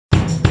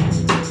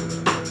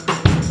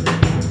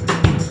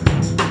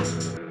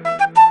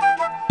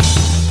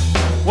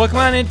Welcome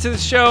on into the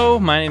show.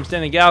 My name's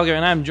Danny Gallagher,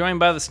 and I'm joined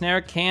by the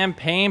Snare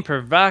Campaign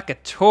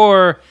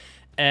Provocateur.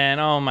 And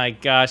oh my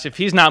gosh, if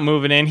he's not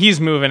moving in, he's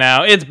moving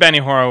out. It's Benny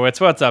Horowitz.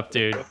 What's up,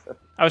 dude?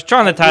 I was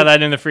trying to tie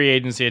that into free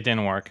agency. It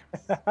didn't work.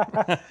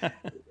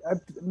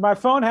 My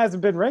phone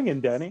hasn't been ringing,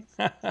 Denny.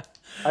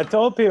 I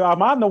told people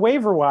I'm on the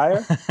waiver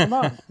wire. Come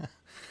on.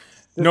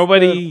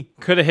 Nobody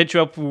could have hit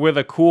you up with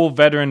a cool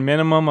veteran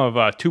minimum of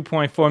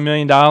 $2.4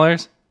 million.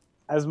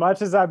 As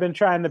much as I've been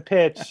trying to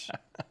pitch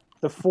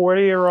the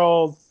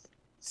 40-year-old,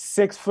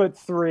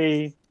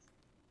 6'3",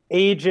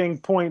 aging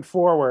point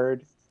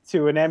forward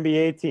to an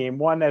NBA team,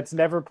 one that's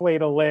never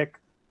played a lick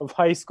of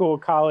high school,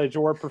 college,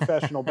 or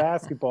professional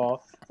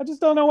basketball, I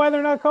just don't know why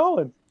they're not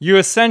calling. You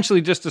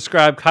essentially just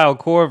described Kyle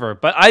Korver,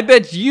 but I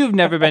bet you've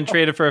never been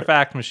traded for a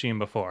fax machine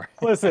before.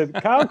 Listen,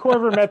 Kyle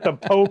Korver met the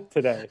Pope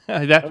today.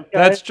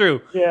 That's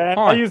true. Yeah,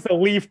 I used a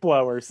leaf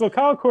blower, so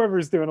Kyle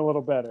Korver's doing a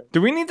little better.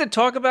 Do we need to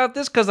talk about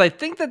this? Because I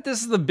think that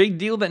this is the big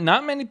deal that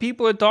not many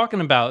people are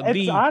talking about.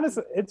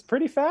 Honestly, it's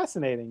pretty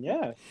fascinating,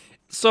 yeah.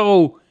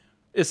 So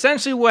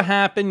essentially what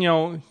happened,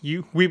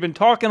 we've been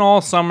talking all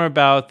summer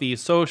about the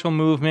social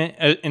movement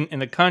in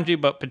the country,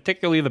 but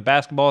particularly the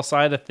basketball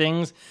side of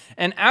things.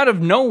 And out of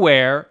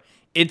nowhere,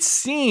 it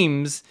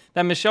seems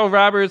that Michelle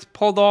Roberts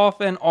pulled off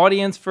an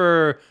audience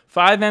for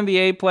 5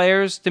 NBA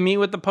players to meet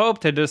with the Pope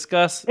to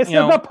discuss. It's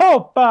the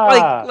Pope.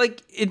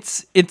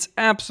 It's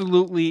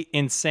absolutely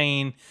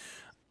insane.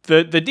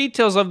 The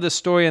details of this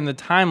story and the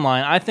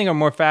timeline, I think, are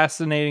more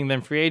fascinating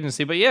than free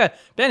agency. But yeah,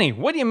 Benny,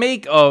 what do you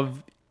make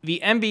of the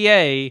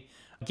NBA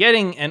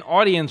getting an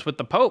audience with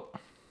the Pope?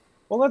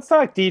 Well, let's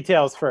talk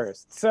details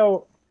first.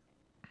 So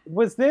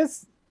was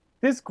this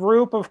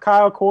group of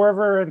Kyle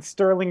Korver and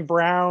Sterling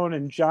Brown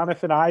and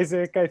Jonathan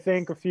Isaac, I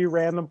think, a few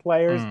random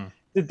players,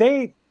 did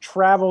they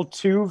travel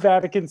to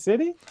Vatican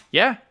City?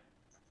 Yeah.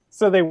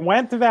 So they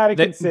went to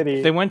Vatican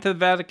City. They went to the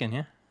Vatican,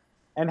 yeah.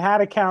 And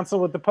had a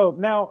council with the Pope.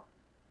 Now,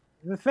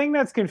 the thing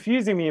that's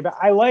confusing me about,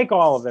 I like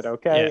all of it,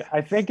 okay? Yeah.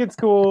 I think it's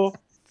cool.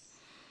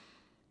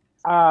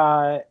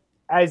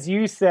 As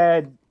you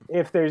said,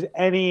 if there's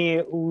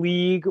any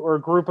league or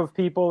group of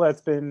people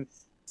that's been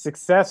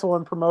successful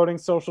in promoting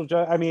social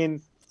justice, I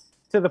mean,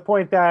 to the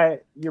point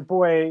that your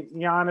boy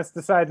Giannis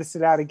decided to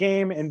sit out a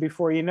game, and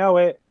before you know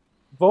it,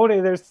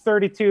 there's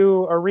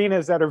 32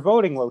 arenas that are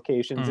voting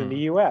locations in the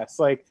U.S.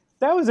 Like,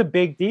 that was a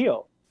big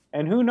deal.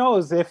 And who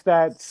knows if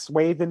that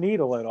swayed the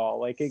needle at all.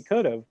 Like, it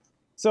could have.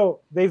 So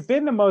they've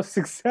been the most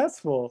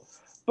successful.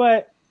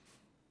 But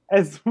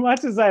as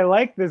much as I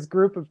like this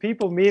group of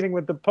people meeting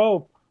with the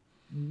Pope,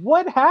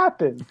 what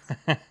happened?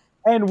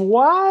 And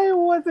why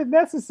was it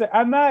necessary?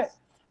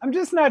 I'm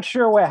just not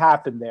sure what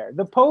happened there.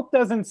 The Pope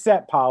doesn't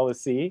set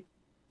policy.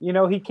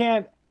 He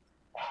can't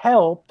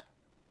help.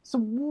 So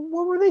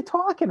what were they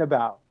talking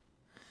about?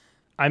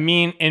 I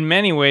mean, in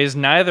many ways,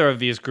 neither of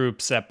these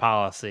groups set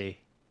policy.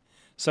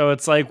 So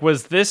it's like,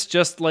 was this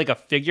just like a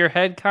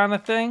figurehead kind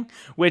of thing?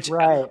 Which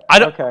right.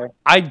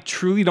 I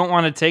truly don't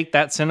want to take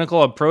that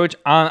cynical approach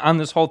on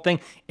this whole thing.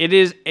 It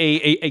is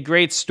a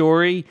great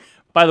story.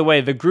 By the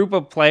way, the group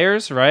of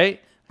players,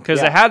 right?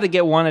 Because they had to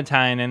get one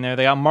Italian in there.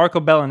 They got Marco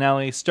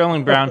Bellinelli,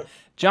 Sterling Brown,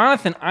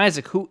 Jonathan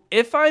Isaac, who,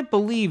 if I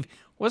believe,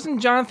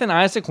 wasn't Jonathan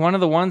Isaac one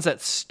of the ones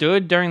that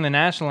stood during the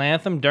national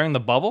anthem during the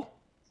bubble?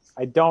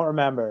 I don't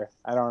remember.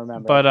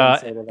 But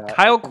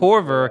Kyle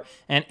Korver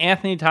and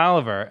Anthony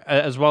Tolliver,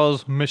 as well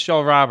as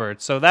Michelle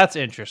Roberts. So that's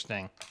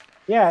interesting.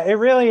 Yeah, it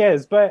really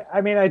is. But, I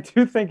mean, I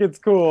do think it's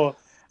cool.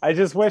 I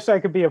just wish I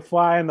could be a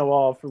fly in the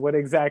wall for what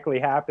exactly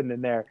happened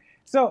in there.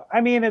 So, I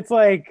mean, it's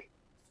like,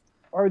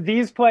 are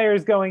these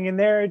players going in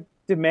there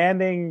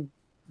demanding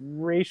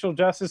racial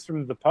justice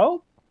from the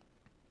Pope?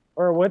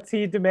 Or what's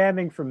he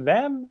demanding from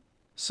them?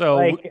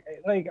 So,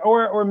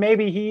 or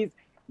maybe he's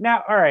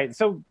now, all right.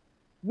 So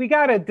we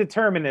got to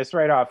determine this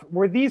right off.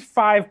 Were these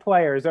 5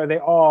 players, are they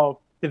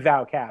all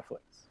devout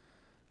Catholics?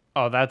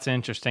 Oh, that's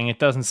interesting. It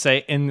doesn't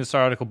say in this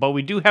article, but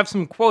we do have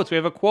some quotes. We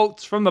have a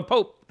quote from the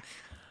Pope.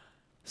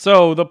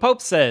 So the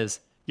Pope says,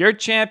 "You're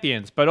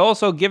champions, but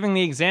also giving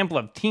the example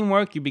of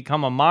teamwork, you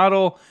become a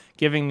model,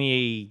 giving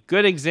the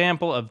good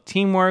example of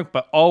teamwork,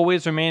 but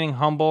always remaining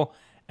humble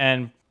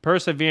and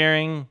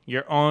persevering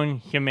your own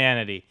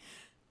humanity."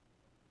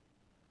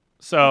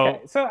 So,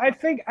 okay. So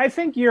I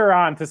think you're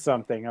on to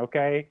something,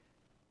 okay?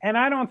 And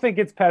I don't think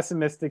it's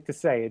pessimistic to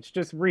say. It's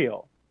just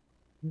real.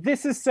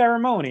 This is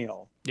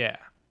ceremonial. Yeah.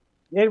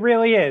 It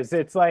really is.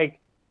 It's like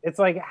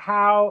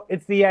how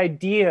it's the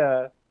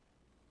idea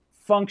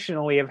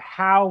functionally of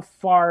how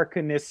far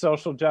can this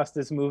social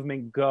justice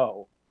movement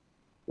go?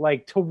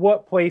 Like, to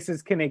what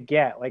places can it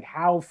get? Like,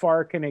 how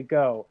far can it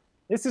go?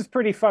 This is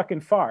pretty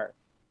fucking far.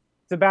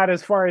 It's about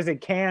as far as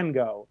it can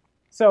go.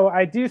 So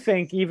I do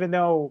think, even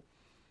though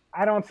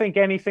I don't think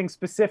anything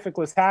specific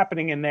was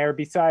happening in there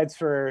besides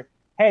for,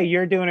 hey,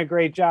 you're doing a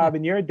great job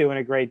and you're doing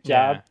a great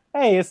job.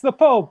 Yeah. Hey, it's the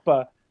Pope.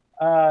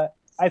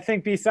 I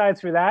think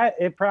besides for that,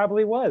 it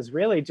probably was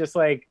really just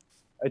like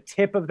a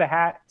tip of the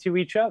hat to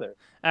each other.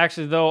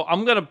 Actually, though,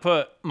 I'm going to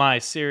put my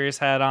serious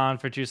hat on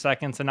for 2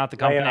 seconds and not the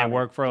company I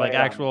work for, like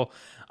actual.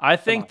 I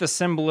think the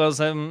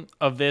symbolism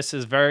of this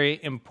is very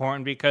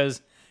important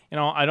because,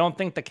 I don't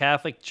think the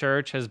Catholic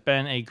Church has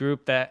been a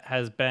group that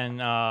has been,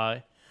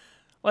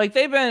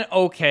 they've been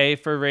okay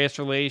for race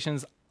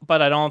relations,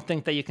 but I don't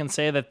think that you can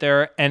say that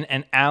they're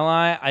an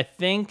ally. I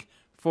think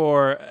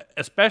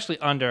especially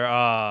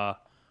under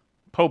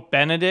Pope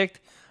Benedict,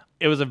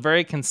 it was a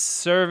very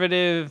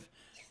conservative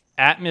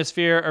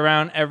atmosphere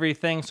around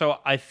everything. So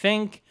I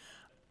think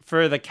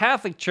for the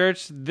Catholic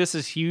Church, this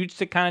is huge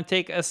to kind of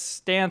take a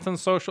stance on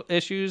social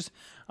issues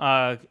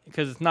because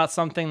it's not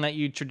something that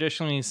you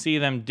traditionally see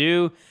them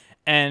do.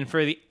 And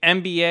for the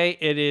NBA,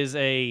 it is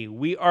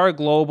we are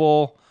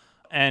global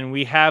and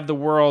we have the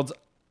world's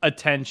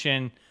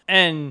attention.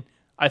 And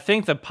I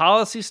think the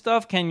policy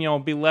stuff can,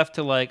 be left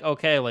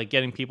to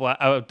getting people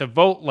out to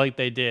vote like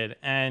they did.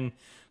 And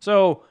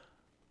so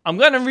I'm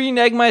going to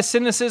renege my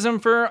cynicism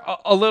for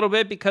a little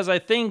bit because I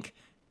think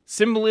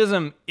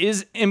symbolism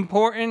is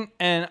important.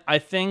 And I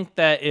think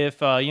that if,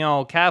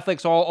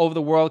 Catholics all over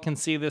the world can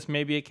see this,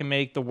 maybe it can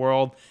make the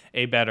world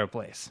a better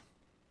place.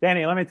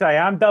 Danny, let me tell you,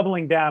 I'm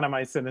doubling down on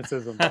my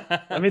cynicism.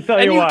 Let me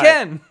tell you why.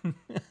 And you can.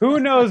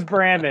 Who knows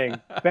branding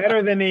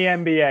better than the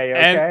NBA,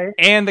 okay?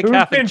 And the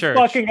Catholic Church.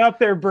 Who's been fucking up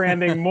their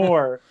branding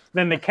more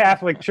than the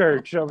Catholic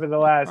Church over the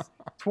last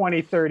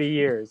 20, 30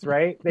 years,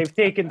 right? They've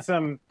taken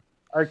some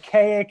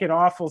archaic and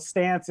awful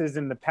stances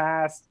in the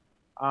past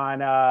on,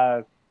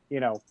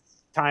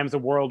 times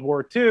of World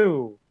War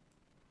II,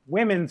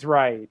 women's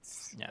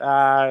rights,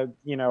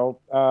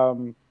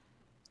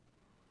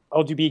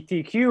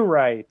 LGBTQ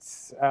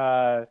rights,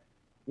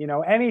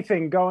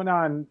 anything going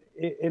on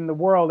in the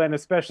world, and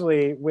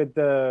especially with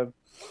the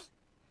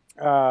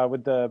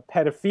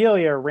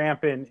pedophilia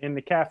rampant in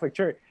the Catholic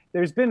Church.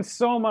 There's been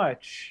so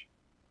much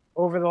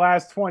over the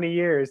last 20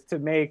 years to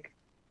make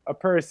a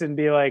person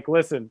be like,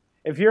 listen,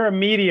 if you're a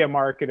media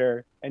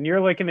marketer and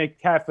you're looking at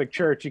Catholic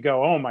Church, you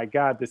go, oh my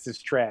God, this is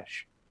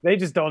trash. They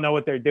just don't know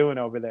what they're doing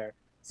over there.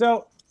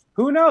 So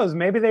who knows?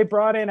 Maybe they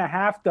brought in a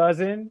half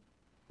dozen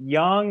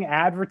young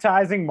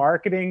advertising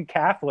marketing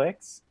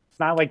Catholics. It's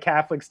not like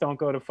Catholics don't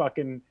go to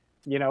fucking,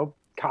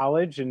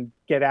 college and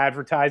get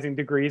advertising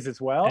degrees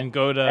as well. And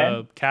go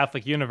to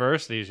Catholic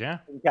universities, yeah.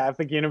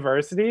 Catholic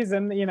universities.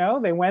 And,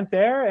 they went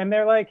there and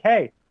they're like,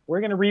 hey, we're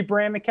going to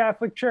rebrand the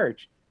Catholic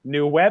Church.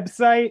 New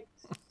website,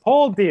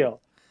 whole deal.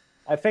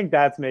 I think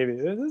this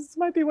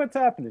might be what's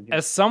happening here.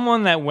 As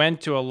someone that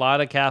went to a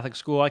lot of Catholic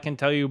school, I can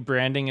tell you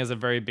branding is a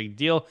very big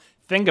deal.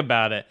 Think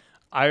about it.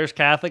 Irish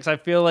Catholics, I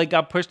feel like,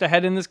 got pushed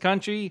ahead in this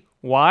country.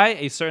 Why?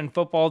 A certain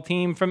football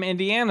team from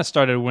Indiana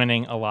started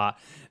winning a lot.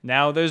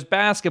 Now there's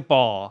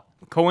basketball.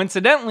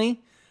 Coincidentally,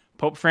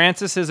 Pope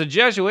Francis is a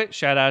Jesuit.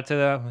 Shout out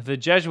to the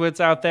Jesuits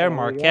out there,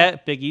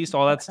 Marquette, Big East,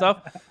 all that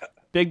stuff.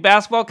 Big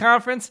basketball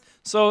conference.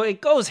 So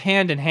it goes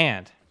hand in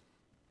hand.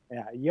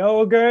 Yeah,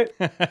 yogurt,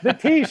 the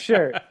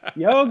T-shirt,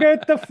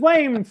 yogurt, the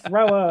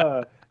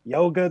flamethrower,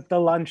 yogurt, the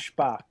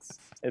lunchbox.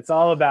 It's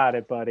all about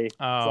it, buddy. It's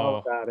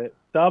all about it.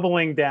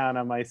 Doubling down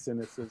on my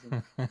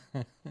cynicism.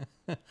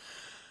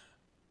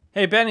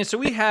 Hey, Benny, so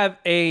we have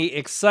a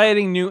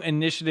exciting new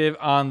initiative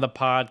on the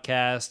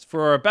podcast.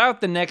 For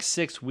about the next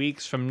 6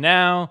 weeks from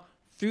now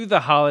through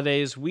the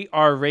holidays, we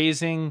are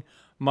raising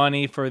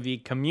money for the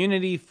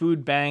Community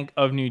Food Bank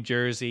of New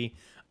Jersey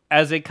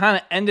as a kind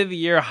of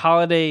end-of-the-year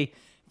holiday.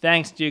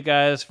 Thanks to you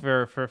guys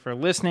for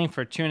listening,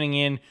 for tuning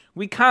in.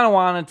 We kind of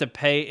wanted to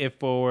pay it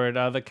forward.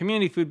 The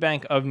Community Food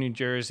Bank of New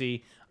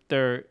Jersey,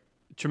 they're a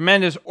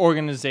tremendous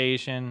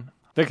organization.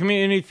 The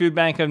Community Food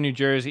Bank of New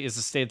Jersey is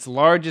the state's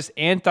largest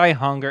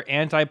anti-hunger,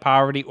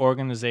 anti-poverty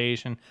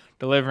organization,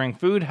 delivering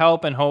food,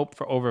 help, and hope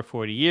for over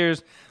 40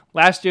 years.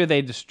 Last year,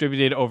 they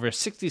distributed over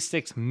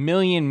 66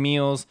 million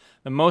meals,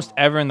 the most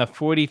ever in the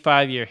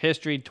 45-year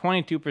history.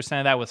 22%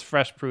 of that was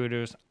fresh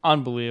produce.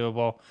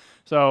 Unbelievable.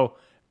 So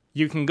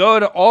you can go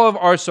to all of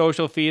our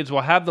social feeds.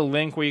 We'll have the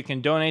link where you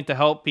can donate to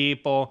help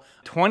people.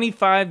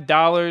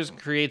 $25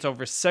 creates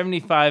over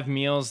 75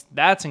 meals.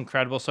 That's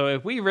incredible. So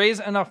if we raise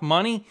enough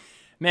money,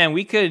 man,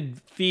 we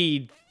could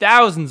feed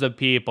thousands of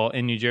people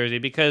in New Jersey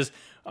because,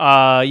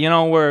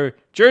 we're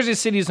Jersey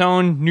City's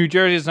own, New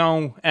Jersey's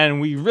own, and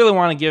we really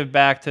want to give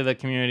back to the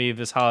community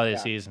this holiday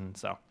season.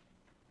 So,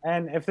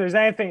 and if there's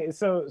anything,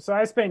 so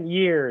I spent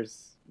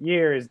years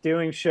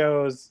doing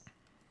shows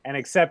and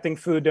accepting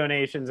food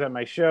donations at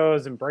my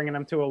shows and bringing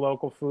them to a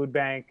local food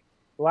bank.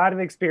 A lot of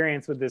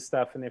experience with this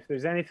stuff. And if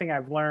there's anything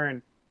I've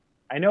learned,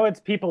 I know it's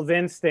people's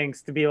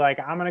instincts to be like,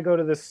 I'm going to go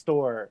to the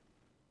store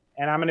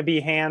and I'm going to be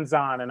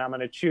hands-on and I'm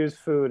going to choose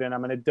food and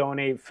I'm going to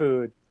donate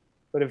food.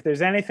 But if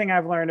there's anything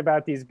I've learned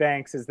about these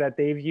banks is that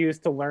they've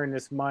used to learn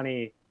this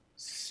money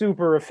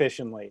super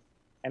efficiently.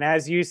 And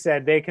as you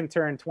said, they can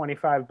turn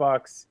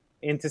 $25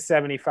 into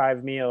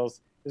 75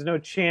 meals. There's no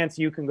chance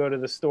you can go to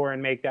the store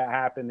and make that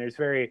happen. There's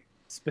very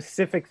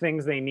specific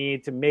things they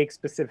need to make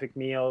specific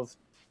meals.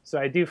 So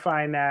I do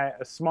find that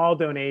a small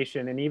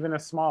donation, and even a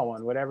small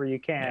one, whatever you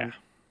can,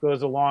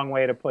 goes a long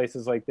way to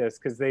places like this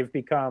because they've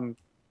become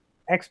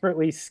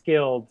expertly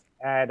skilled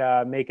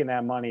at making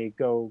that money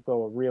go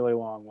a really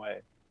long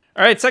way.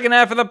 All right, second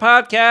half of the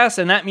podcast,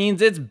 and that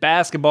means it's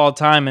basketball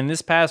time. And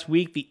this past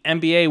week, the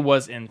NBA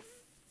was in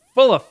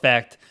full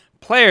effect.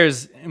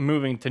 Players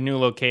moving to new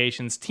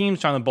locations, teams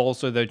trying to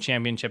bolster their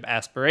championship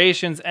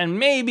aspirations, and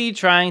maybe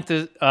trying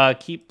to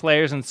keep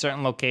players in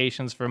certain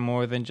locations for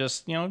more than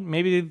just,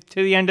 maybe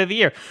to the end of the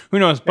year. Who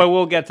knows? But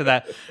we'll get to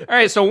that. All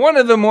right, so one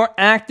of the more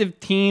active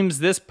teams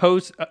this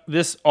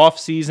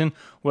offseason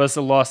was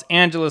the Los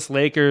Angeles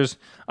Lakers.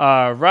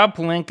 Rob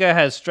Pelinka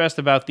has stressed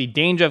about the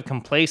danger of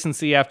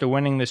complacency after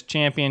winning this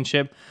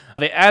championship.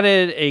 They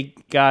added a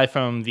guy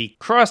from the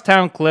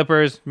Crosstown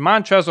Clippers,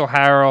 Montrezl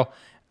Harrell,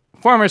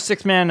 former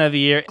Sixth Man of the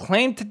Year,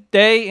 claimed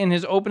today in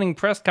his opening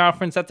press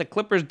conference that the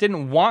Clippers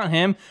didn't want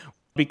him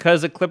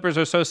because the Clippers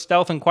are so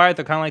stealth and quiet.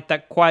 They're kind of like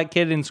that quiet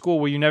kid in school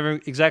where you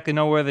never exactly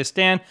know where they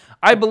stand.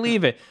 I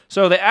believe it.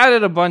 So they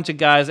added a bunch of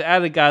guys. They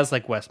added guys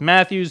like Wes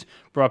Matthews,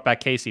 brought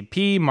back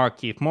KCP,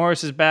 Markieff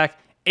Morris is back.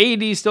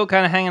 AD still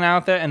kind of hanging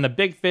out there, and the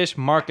big fish,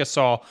 Marc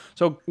Gasol.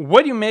 So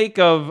what do you make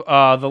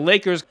of the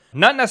Lakers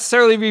not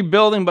necessarily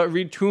rebuilding, but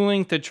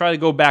retooling to try to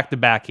go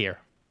back-to-back here?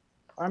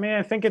 I mean,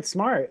 I think it's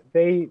smart.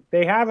 They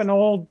have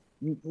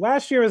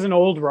last year was an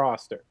old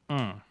roster,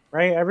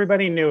 right?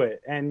 Everybody knew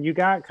it. And you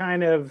got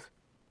kind of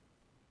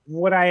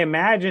what I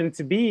imagine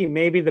to be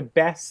maybe the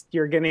best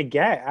you're going to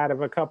get out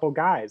of a couple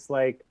guys.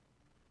 Like,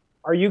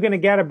 are you going to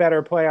get a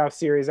better playoff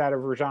series out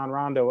of Rajon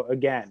Rondo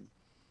again?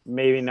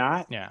 Maybe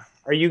not. Yeah.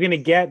 Are you going to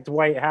get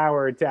Dwight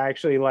Howard to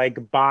actually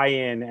like buy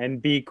in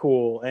and be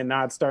cool and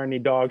not start any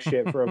dog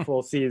shit for a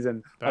full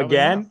season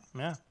again?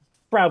 Not. Yeah.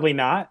 Probably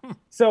not.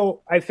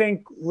 So I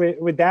think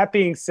with that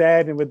being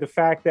said, and with the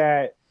fact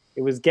that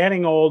it was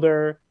getting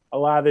older, a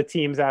lot of the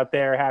teams out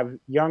there have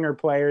younger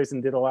players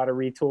and did a lot of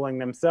retooling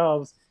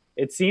themselves.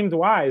 It seemed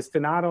wise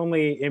to not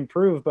only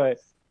improve, but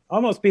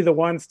almost be the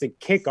ones to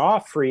kick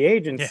off free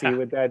agency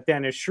with that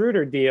Dennis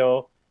Schroeder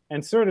deal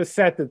and sort of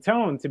set the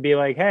tone to be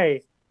like,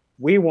 hey,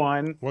 we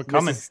won. We're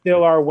coming. This is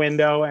still our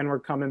window, and we're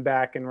coming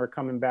back, and we're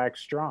coming back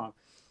strong.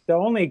 The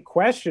only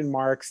question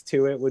marks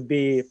to it would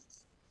be,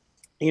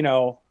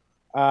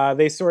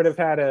 they sort of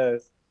had a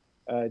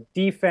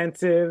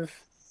defensive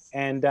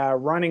and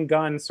run and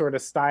gun sort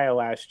of style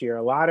last year.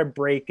 A lot of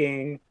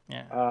breaking,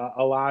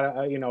 a lot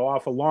of,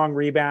 off of long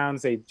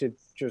rebounds. They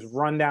just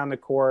run down the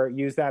court,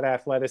 use that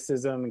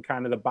athleticism and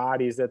kind of the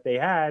bodies that they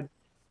had.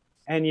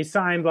 And you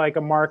signed like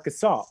a Marc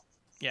Gasol,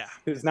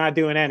 who's not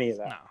doing any of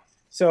that. No.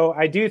 So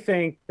I do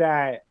think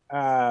that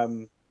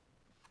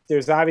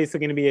there's obviously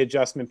going to be an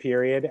adjustment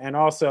period. And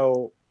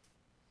also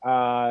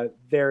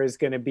there is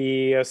going to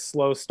be a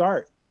slow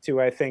start to,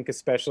 I think,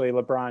 especially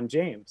LeBron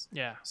James.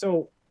 Yeah.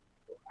 So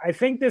I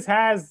think this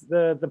has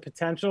the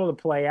potential to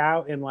play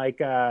out in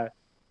like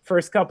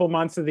first couple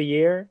months of the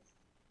year.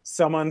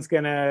 Someone's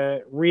going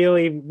to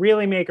really,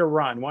 really make a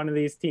run. One of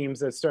these teams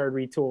that started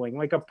retooling,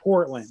 like a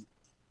Portland,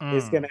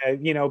 is going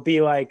to,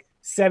 be like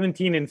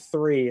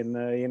 17-3 in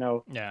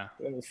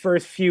the,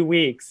 first few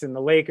weeks. And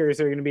the Lakers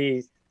are going to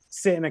be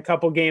sitting a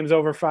couple games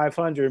over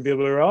 500 and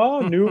people are, oh,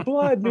 new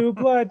blood, new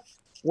blood.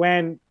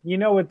 When you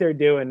know what they're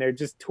doing, they're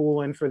just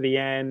tooling for the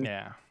end.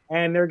 Yeah.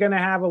 And they're going to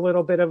have a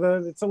little bit of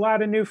it's a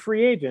lot of new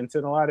free agents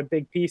and a lot of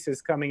big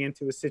pieces coming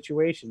into a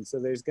situation. So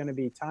there's going to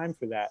be time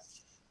for that.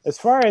 As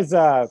far as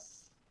Montrezl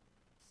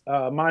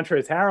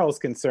Harrell is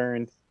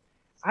concerned,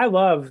 I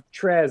love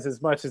Trez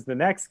as much as the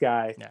next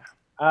guy.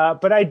 Yeah.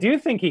 But I do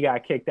think he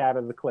got kicked out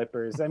of the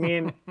Clippers. I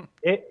mean,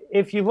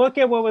 if you look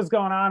at what was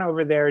going on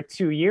over there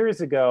 2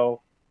 years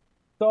ago,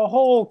 the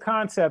whole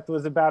concept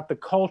was about the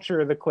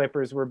culture the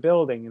Clippers were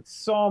building. And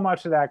so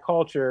much of that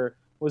culture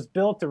was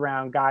built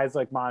around guys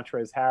like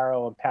Montrezl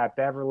Harrell and Pat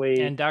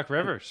Beverly. And Doc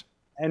Rivers.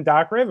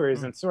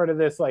 And sort of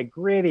this like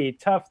gritty,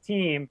 tough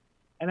team.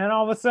 And then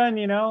all of a sudden,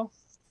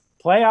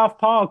 playoff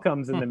Paul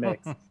comes in the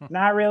mix.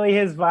 Not really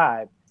his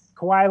vibe.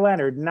 Kawhi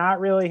Leonard, not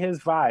really his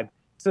vibe.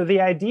 So the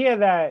idea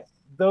that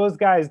those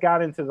guys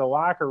got into the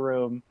locker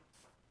room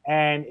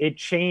and it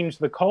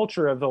changed the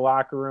culture of the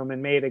locker room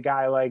and made a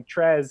guy like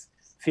Trez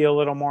feel a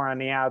little more on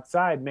the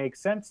outside makes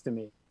sense to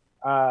me.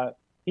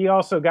 He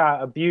also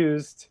got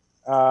abused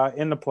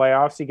in the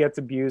playoffs. He gets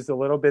abused a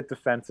little bit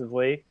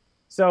defensively.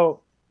 So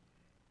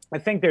I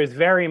think there's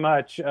very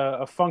much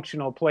a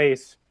functional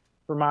place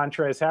for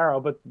Montrezl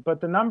Harrell,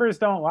 but the numbers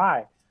don't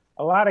lie.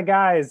 A lot of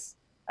guys,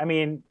 I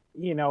mean,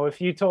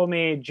 if you told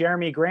me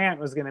Jeremy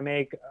Grant was going to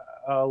make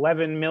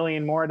 $11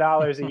 million more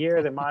a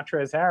year than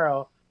Montrezl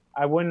Harrell,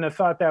 I wouldn't have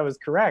thought that was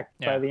correct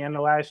by the end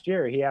of last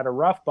year. He had a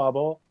rough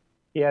bubble.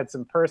 He had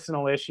some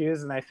personal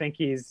issues, and I think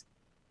he's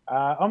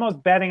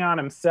almost betting on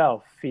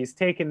himself. He's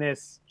taken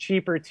this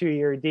cheaper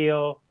 2-year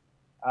deal,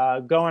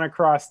 going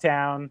across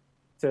town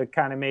to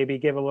kind of maybe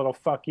give a little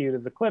fuck you to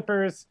the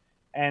Clippers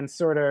and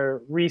sort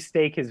of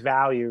restake his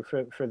value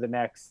for the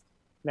next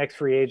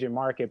free agent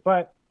market.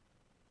 But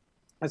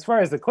as far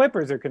as the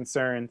Clippers are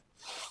concerned,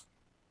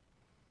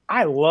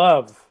 I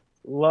love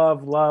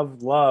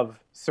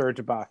Serge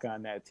Ibaka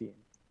on that team.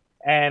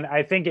 And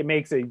I think it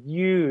makes a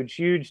huge,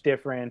 huge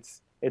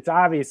difference it's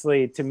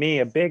obviously, to me,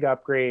 a big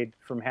upgrade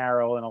from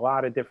Harrell in a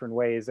lot of different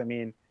ways. I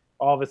mean,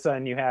 all of a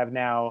sudden you have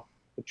now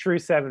a true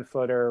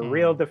 7-footer, a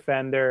real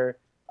defender,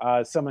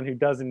 someone who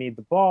doesn't need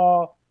the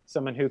ball,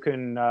 someone who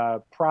can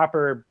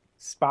proper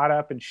spot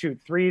up and shoot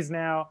threes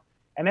now.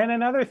 And then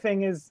another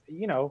thing is,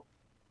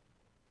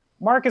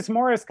 Marcus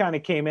Morris kind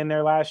of came in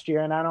there last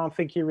year, and I don't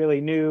think he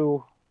really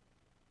knew.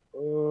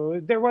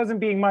 There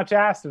wasn't being much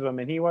asked of him,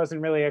 and he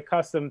wasn't really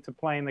accustomed to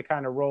playing the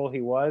kind of role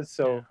he was.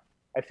 So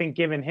I think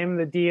giving him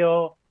the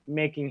deal,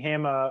 making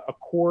him a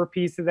core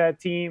piece of that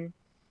team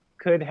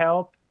could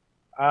help.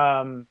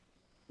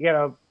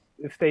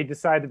 If they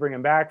decide to bring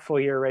him back,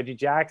 full year Reggie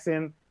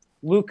Jackson.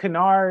 Luke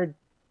Kennard,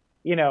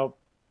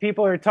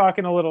 people are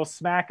talking a little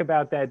smack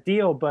about that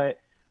deal, but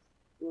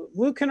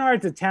Luke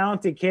Kennard's a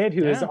talented kid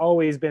who has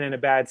always been in a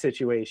bad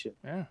situation.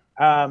 Yeah.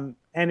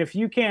 And if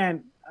you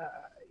can't,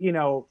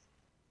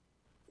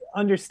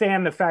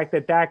 understand the fact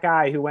that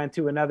guy who went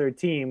to another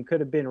team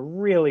could have been a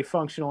really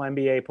functional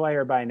NBA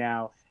player by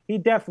now, he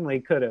definitely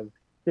could have.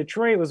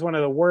 Detroit was one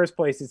of the worst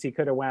places he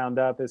could have wound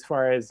up as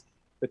far as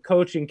the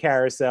coaching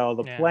carousel,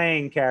 the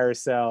playing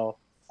carousel.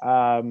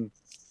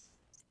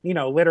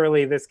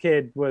 Literally this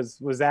kid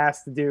was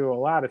asked to do a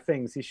lot of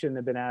things he shouldn't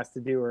have been asked to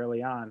do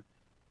early on.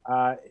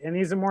 And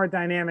he's a more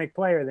dynamic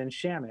player than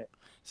Shamet.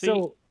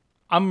 So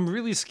I'm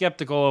really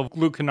skeptical of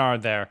Luke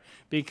Kennard there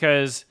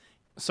because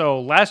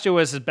last year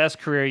was his best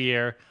career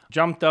year,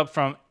 jumped up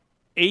from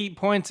 8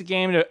 points a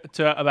game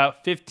to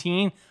about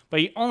 15, but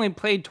he only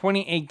played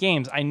 28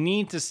 games. I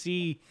need to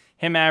see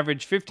him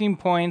average 15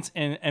 points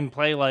and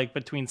play like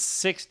between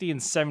 60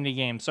 and 70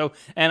 games.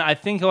 And I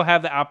think he'll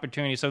have the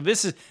opportunity. So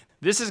this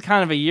is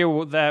kind of a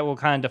year that will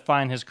kind of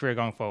define his career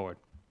going forward.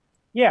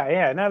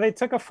 Yeah. Now they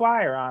took a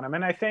flyer on him,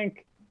 and I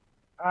think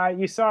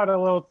you saw it a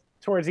little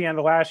towards the end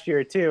of last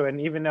year too.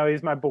 And even though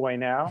he's my boy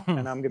now,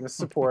 and I'm going to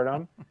support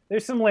him,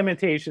 there's some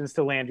limitations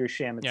to Landry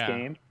Shamet's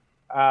game.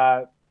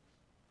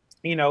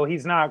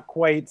 He's not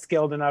quite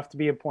skilled enough to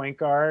be a point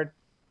guard.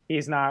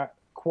 He's not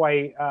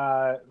quite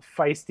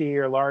feisty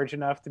or large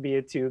enough to be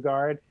a 2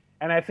 guard.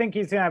 And I think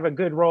he's going to have a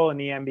good role in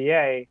the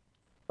NBA,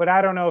 but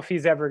I don't know if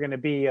he's ever going to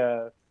be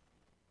a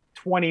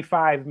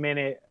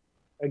 25-minute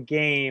a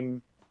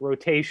game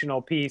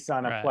rotational piece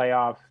on a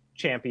playoff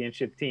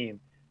championship team.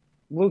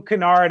 Luke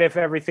Kennard, if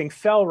everything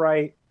fell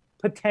right,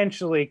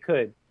 potentially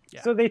could.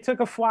 Yeah. So they took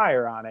a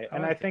flyer on it,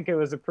 and I think it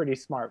was a pretty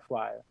smart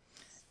flyer.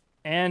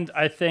 And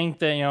I think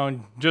that,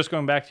 just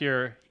going back to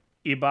your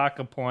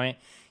Ibaka point,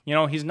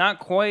 he's not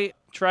quite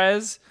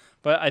Trez,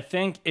 but I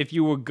think if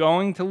you were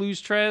going to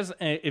lose Trez,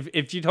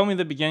 if you told me at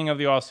the beginning of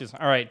the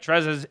offseason, all right,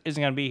 Trez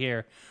isn't going to be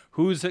here,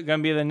 who's going to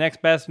be the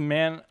next best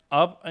man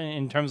up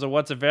in terms of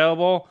what's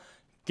available?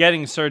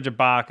 Getting Serge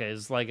Ibaka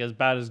is like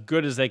about as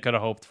good as they could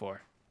have hoped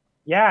for.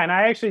 Yeah, and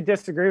I actually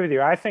disagree with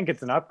you. I think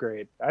it's an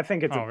upgrade. I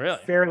think it's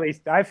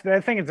I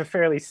think it's a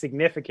fairly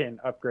significant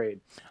upgrade.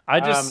 I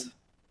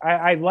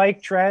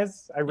like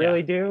Trez. I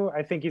really do.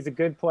 I think he's a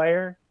good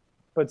player.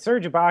 But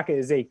Serge Ibaka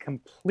is a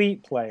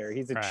complete player.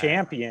 He's a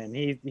champion.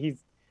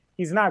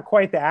 He's not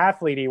quite the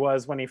athlete he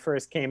was when he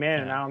first came in,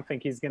 and I don't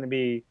think he's going to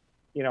be,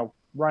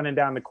 running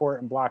down the court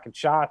and blocking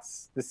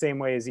shots the same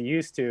way as he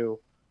used to.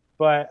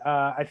 But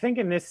I think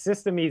in this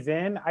system he's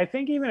in, I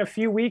think even a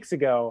few weeks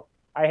ago,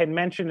 I had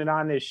mentioned it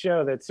on this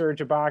show that Serge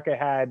Ibaka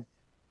had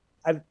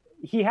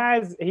he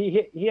had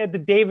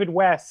the David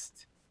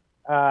West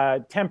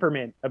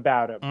temperament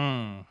about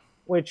him,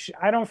 which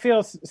I don't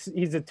feel.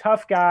 He's a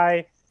tough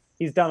guy.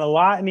 He's done a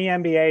lot in the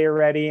NBA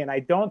already, and I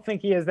don't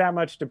think he has that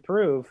much to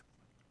prove.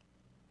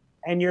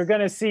 And you're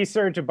going to see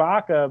Serge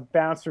Ibaka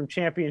bounce from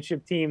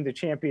championship team to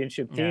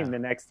championship team the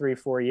next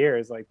 3-4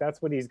 years. Like,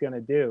 that's what he's going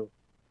to do.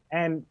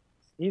 And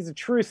he's a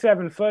true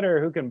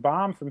 7-footer who can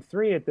bomb from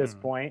 3 at this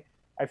point.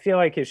 I feel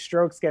like his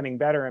stroke's getting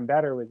better and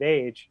better with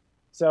age.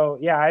 So,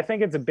 I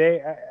think it's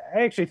I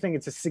actually think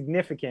it's a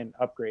significant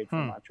upgrade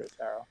from Montrezl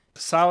Harrell.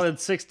 Solid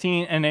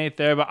 16 and 8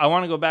 there, but I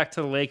want to go back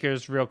to the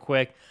Lakers real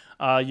quick.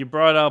 You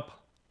brought up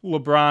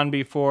LeBron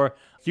before.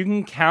 You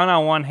can count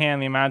on one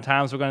hand the amount of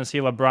times we're going to see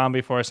LeBron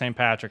before St.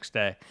 Patrick's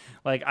Day.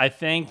 Like, I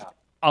think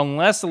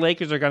unless the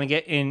Lakers are going to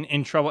get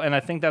in trouble, and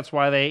I think that's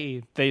why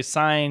they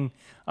sign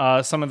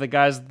some of the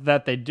guys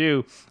that they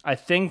do, I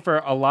think for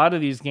a lot of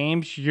these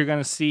games, you're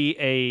going to see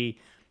a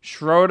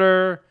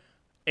Schroeder,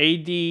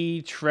 AD,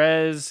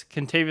 Trez,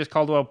 Kentavious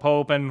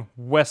Caldwell-Pope, and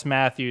Wes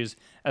Matthews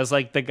as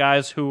like the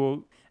guys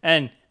who,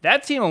 and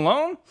that team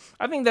alone,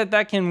 I think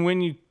that can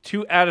win you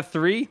 2 out of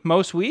 3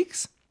 most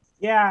weeks.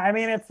 Yeah, I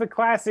mean, it's the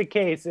classic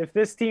case. If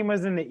this team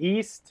was in the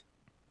East,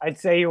 I'd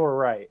say you were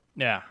right.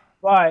 Yeah.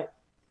 But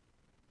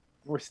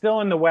we're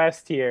still in the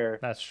West here.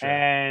 That's true.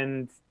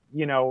 And,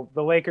 the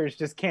Lakers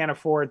just can't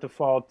afford to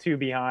fall too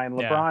behind.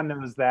 LeBron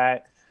knows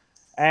that.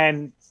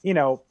 And,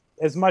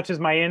 as much as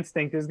my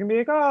instinct is going to be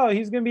like, oh,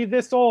 he's going to be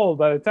this old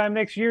by the time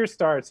next year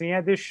starts, and he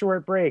had this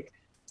short break.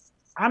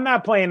 I'm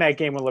not playing that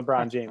game with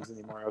LeBron James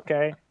anymore,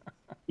 okay?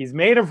 He's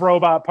made of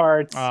robot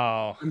parts.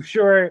 Oh. I'm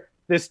sure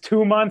this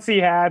 2 months he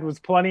had was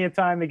plenty of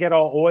time to get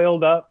all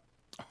oiled up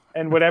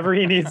and whatever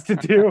he needs to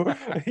do,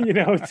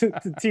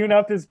 to tune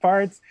up his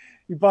parts.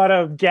 He bought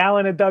a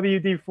gallon of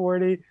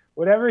WD-40.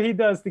 Whatever he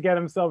does to get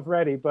himself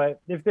ready.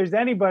 But if there's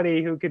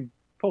anybody who could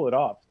pull it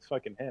off, it's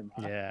fucking him.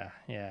 Huh?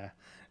 Yeah.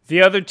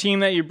 The other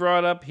team that you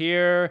brought up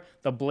here,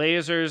 the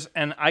Blazers,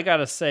 and I got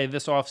to say,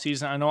 this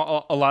offseason, I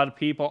know a lot of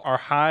people are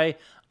high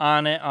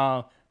on it.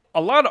 A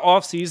lot of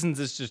off seasons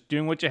is just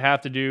doing what you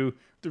have to do,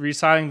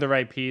 re-signing the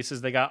right pieces.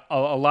 They got a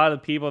lot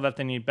of people that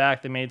they need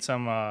back. They made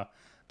some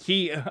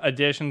key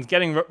additions.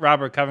 Getting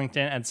Robert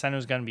Covington at center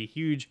is going to be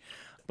huge.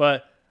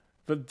 But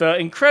the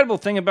incredible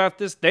thing about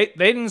this, they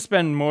didn't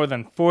spend more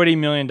than $40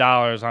 million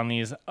on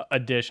these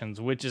additions,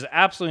 which is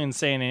absolutely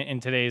insane in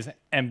today's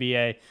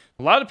NBA.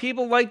 A lot of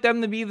people like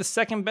them to be the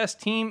second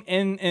best team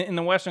in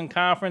the Western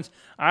Conference.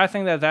 I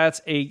think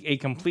that's a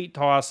complete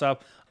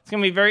toss-up. It's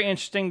going to be very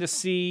interesting to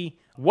see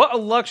what a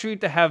luxury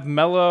to have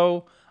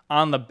Melo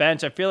on the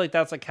bench. I feel like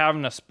that's like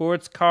having a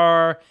sports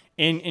car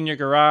in your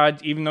garage,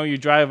 even though you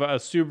drive a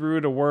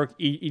Subaru to work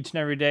each and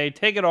every day.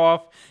 Take it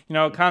off,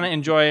 kind of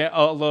enjoy it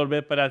a little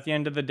bit, but at the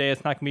end of the day,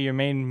 it's not going to be your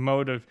main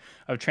mode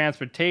of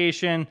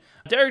transportation.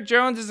 Derrick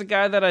Jones is a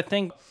guy that I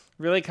think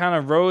really kind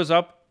of rose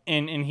up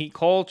in Heat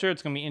culture.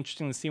 It's going to be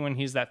interesting to see when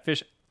he's that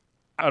fish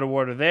out of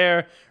water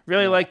there.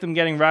 Really like them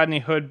getting Rodney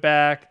Hood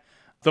back.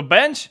 The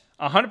bench,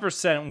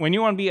 100%. When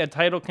you want to be a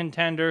title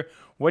contender,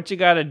 what you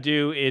got to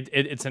do,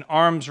 it's an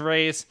arms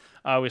race.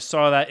 We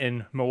saw that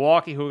in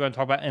Milwaukee, who we're going to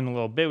talk about in a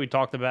little bit. We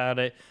talked about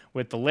it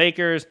with the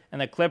Lakers and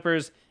the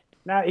Clippers.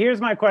 Now, here's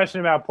my question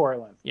about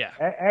Portland. Yeah.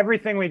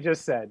 Everything we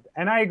just said,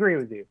 and I agree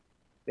with you.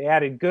 They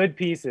added good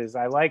pieces.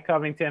 I like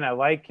Covington. I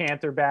like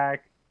Cantor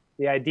back.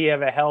 The idea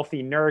of a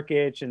healthy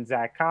Nurkic and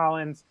Zach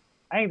Collins.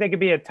 I think they could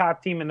be a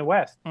top team in the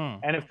West.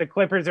 And if the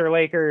Clippers or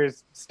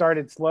Lakers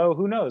started slow,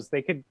 who knows?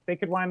 They could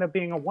wind up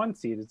being a 1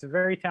 seed. It's a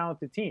very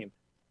talented team.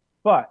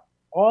 But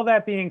all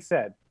that being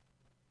said,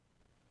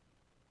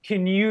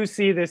 can you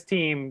see this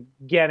team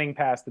getting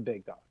past the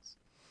big dogs?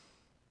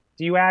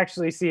 Do you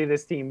actually see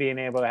this team being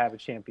able to have a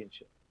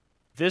championship?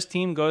 This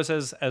team goes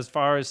as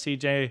far as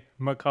CJ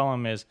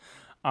McCollum is.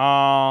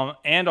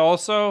 And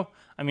also,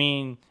 I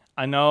mean,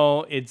 I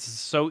know it's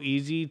so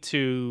easy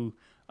to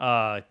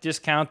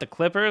discount the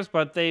Clippers,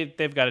 but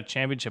they've got a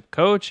championship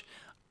coach.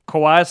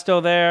 Kawhi's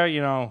still there.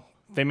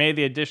 They made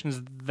the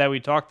additions that we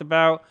talked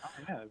about.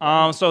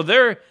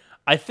 So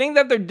I think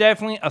that they're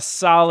definitely a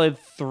solid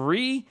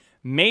 3,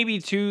 maybe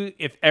 2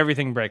 if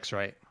everything breaks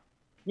right.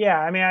 Yeah,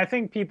 I mean, I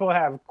think people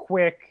have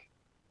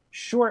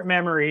short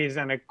memories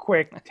and a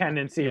quick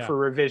tendency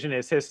for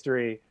revisionist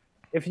history.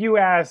 If you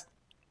asked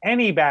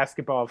any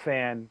basketball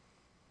fan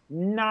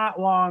not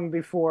long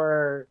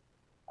before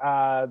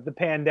the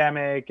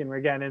pandemic and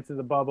we're getting into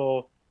the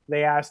bubble,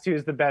 they asked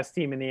who's the best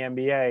team in the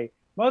NBA.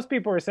 Most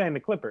people are saying the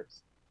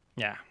Clippers.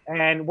 Yeah.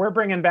 And we're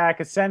bringing back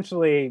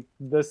essentially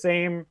the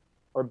same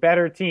or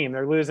better team.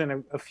 They're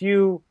losing a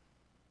few,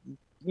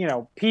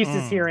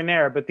 pieces here and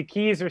there, but the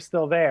keys are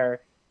still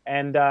there.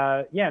 And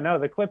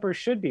the Clippers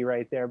should be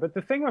right there. But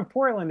the thing with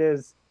Portland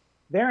is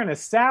they're in a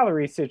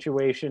salary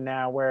situation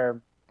now where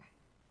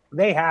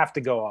they have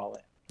to go all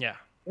in. Yeah.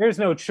 There's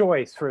no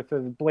choice for the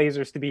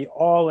Blazers to be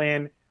all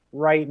in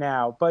right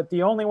now. But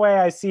the only way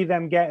I see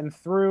them getting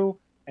through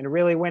and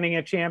really winning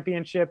a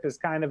championship is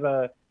kind of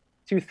a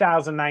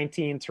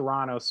 2019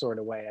 Toronto sort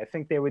of way. I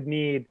think they would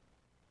need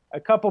a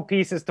couple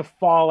pieces to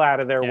fall out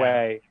of their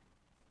way.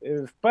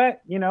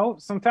 But,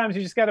 sometimes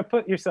you just got to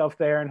put yourself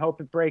there and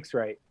hope it breaks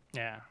right.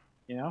 Yeah.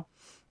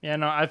 Yeah,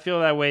 no, I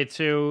feel that way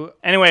too.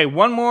 Anyway,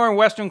 one more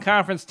Western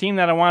Conference team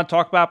that I want to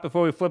talk about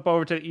before we flip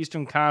over to the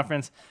Eastern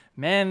Conference.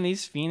 Man,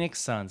 these Phoenix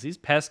Suns, these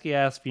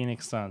pesky-ass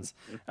Phoenix Suns.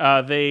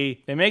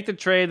 They make the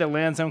trade that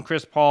lands them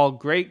Chris Paul.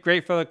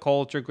 Great for the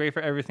culture. Great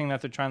for everything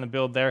that they're trying to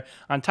build there.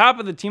 On top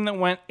of the team that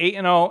went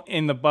 8-0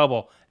 in the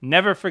bubble.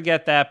 Never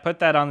forget that. Put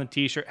that on the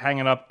T-shirt, hang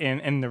it up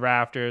in the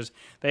rafters.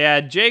 They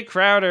had Jay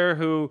Crowder,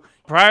 who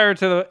prior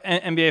to the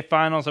NBA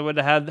Finals, I would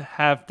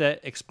have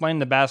to explain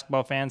to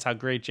basketball fans how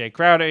great Jay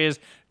Crowder is.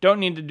 Don't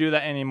need to do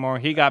that anymore.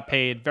 He got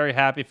paid. Very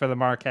happy for the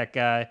Marquette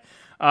guy.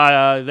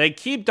 They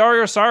keep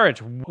Dario Saric.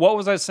 What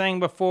was I saying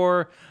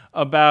before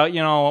about,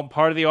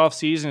 part of the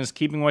offseason is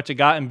keeping what you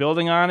got and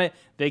building on it?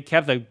 They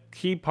kept a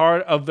key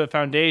part of the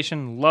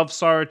foundation. Love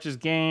Saric's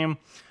game.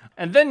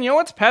 And then,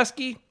 what's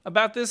pesky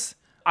about this?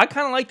 I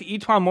kind of like the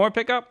Etuan Moore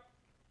pickup.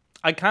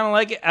 I kind of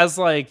like it as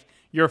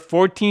your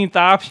 14th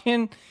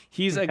option.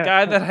 He's a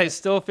guy that I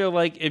still feel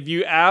like if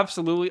you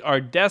absolutely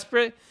are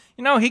desperate,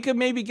 he could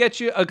maybe get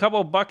you a couple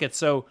of buckets.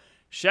 So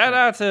shout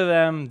out to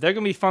them. They're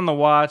going to be fun to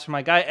watch.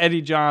 My guy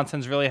Eddie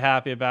Johnson's really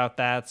happy about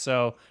that.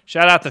 So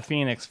shout out to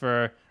Phoenix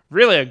for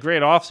really a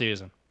great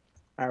offseason.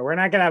 All right, we're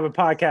not going to have a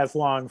podcast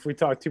long if we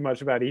talk too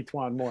much about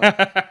Etuan Moore.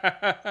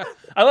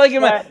 I like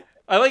him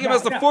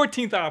as the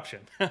 14th option.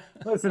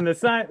 Listen,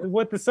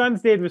 what the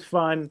Suns did was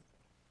fun.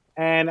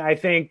 And I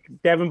think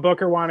Devin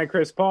Booker wanted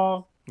Chris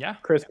Paul. Yeah.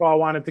 Chris Paul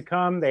wanted to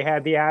come. They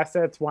had the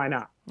assets. Why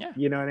not? Yeah.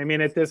 You know what I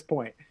mean? At this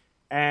point.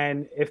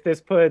 And if this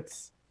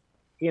puts,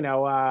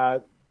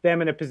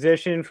 them in a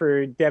position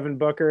for Devin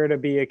Booker to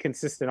be a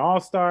consistent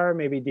all-star,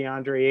 maybe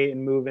DeAndre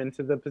Ayton move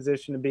into the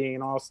position of being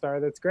an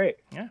all-star, that's great.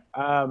 Yeah.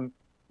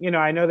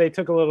 I know they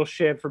took a little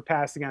shit for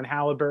passing on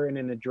Halliburton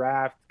in the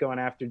draft, going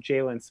after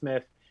Jalen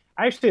Smith.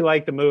 I actually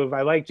like the move.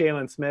 I like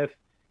Jalen Smith.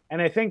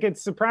 And I think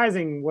it's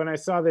surprising when I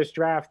saw this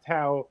draft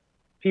how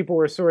people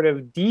were sort of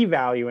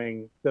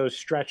devaluing those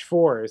stretch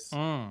fours.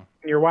 Mm.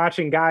 You're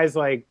watching guys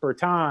like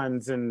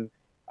Bertans and,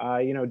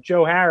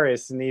 Joe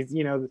Harris and these,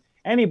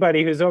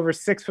 anybody who's over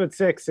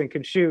 6'6" and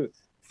can shoot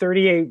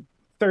 38,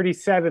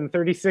 37,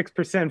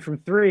 36% from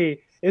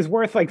three is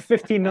worth like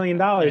 $15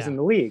 million in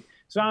the league.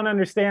 So I don't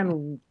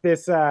understand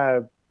this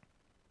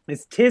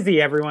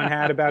tizzy everyone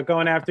had about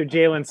going after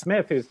Jalen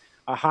Smith, who's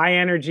a high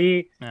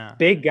energy,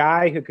 big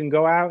guy who can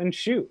go out and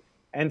shoot.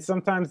 And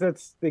sometimes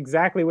that's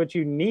exactly what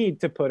you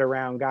need to put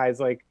around guys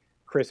like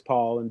Chris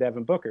Paul and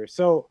Devin Booker.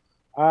 So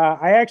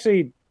I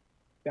actually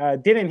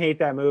didn't hate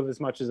that move as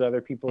much as other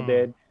people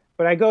did.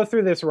 But I go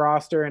through this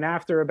roster, and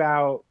after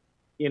about,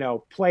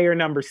 player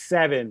number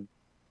 7,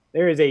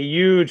 there is a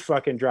huge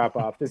fucking drop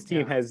off. This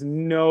team has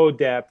no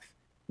depth,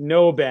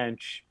 no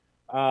bench.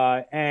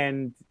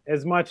 And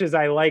as much as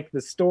I like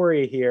the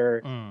story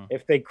here,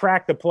 if they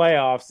crack the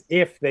playoffs,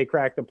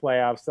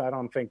 I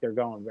don't think they're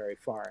going very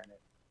far in it.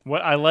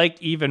 What I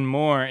like even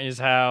more is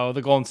how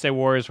the Golden State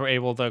Warriors were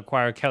able to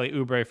acquire Kelly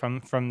Oubre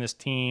from this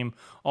team.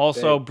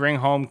 Also, bring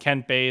home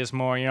Kent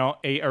Bazemore,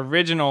 a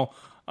original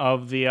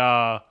of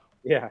the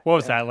what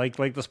was that? Like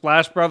the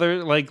Splash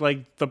Brothers, like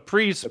the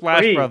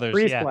pre-Splash Brothers.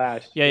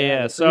 Pre-Splash.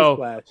 Yeah.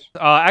 So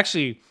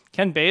actually,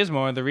 Kent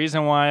Bazemore, the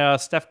reason why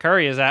Steph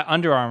Curry is at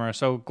Under Armour.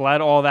 So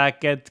glad all that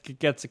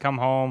gets to come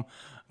home.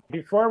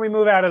 Before we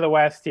move out of the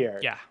West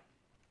here,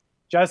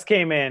 just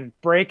came in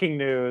breaking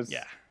news.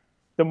 Yeah.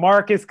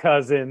 DeMarcus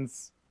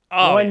Cousins,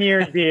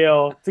 1-year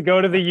deal to go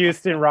to the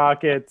Houston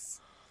Rockets.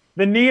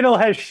 The needle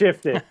has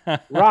shifted.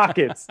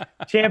 Rockets,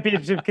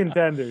 championship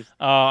contenders.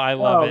 Oh, I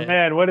love it. Oh,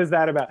 man, what is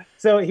that about?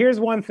 So here's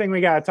one thing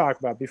we got to talk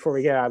about before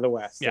we get out of the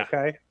West,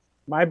 okay?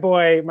 My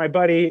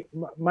buddy,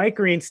 Mike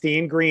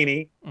Greenstein,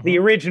 Greeny, the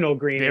original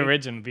Greeny. The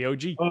original, the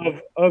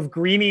OG. Of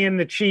Greeny and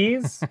the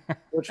Cheese,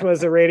 which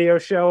was a radio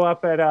show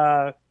up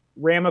at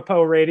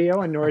Ramapo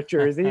Radio in North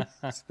Jersey,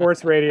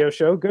 sports radio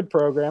show, good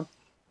program.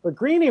 But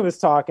Greeny was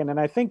talking, and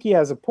I think he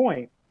has a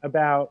point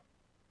about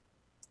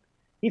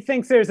he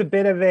thinks there's a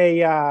bit of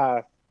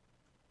a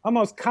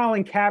almost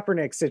Colin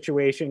Kaepernick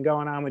situation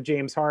going on with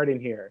James Harden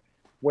here,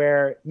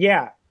 where,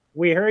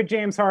 we heard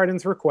James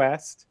Harden's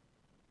request.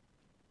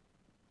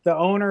 The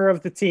owner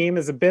of the team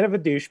is a bit of a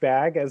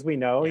douchebag, as we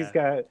know. He's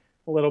got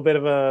a little bit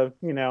of a,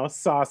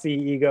 saucy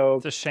ego.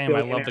 It's a shame.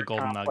 I love the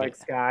Golden Nugget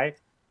guy.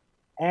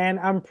 And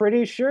I'm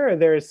pretty sure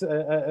there's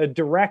a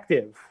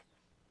directive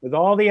with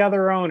all the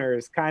other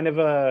owners, kind of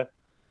a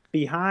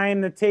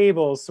behind the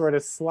table sort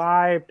of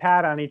sly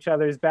pat on each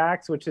other's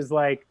backs, which is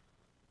like,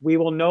 we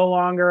will no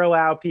longer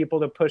allow people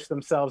to push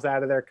themselves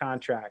out of their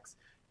contracts.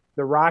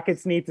 The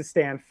Rockets need to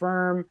stand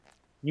firm.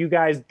 You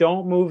guys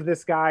don't move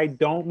this guy.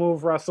 Don't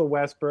move Russell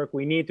Westbrook.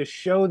 We need to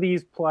show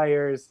these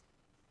players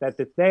that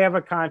if they have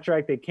a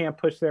contract, they can't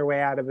push their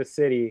way out of the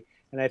city.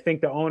 And I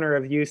think the owner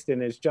of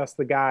Houston is just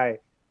the guy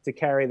to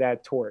carry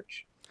that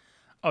torch.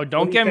 Oh,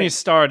 don't get me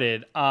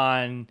started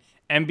on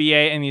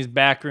NBA and these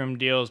backroom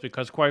deals,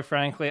 because quite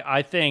frankly,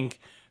 I think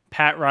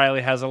Pat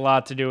Riley has a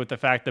lot to do with the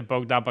fact that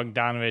Bogdan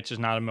Bogdanović is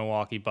not a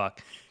Milwaukee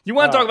Buck. You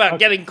want to talk about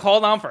getting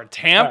called on for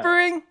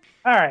tampering?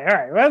 All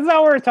right. Well, that's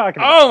not what we're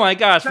talking about. Oh my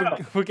gosh,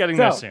 we're getting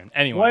there soon.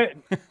 Anyway.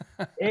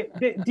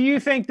 Do you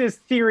think this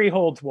theory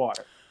holds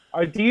water?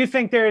 Or do you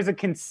think there is a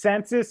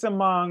consensus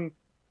among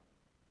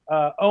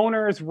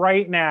owners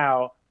right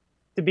now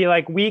to be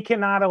like, we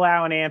cannot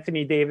allow an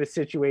Anthony Davis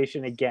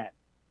situation again?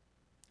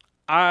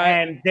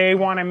 And they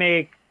want to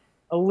make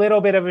a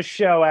little bit of a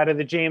show out of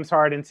the James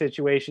Harden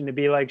situation to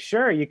be like,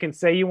 sure, you can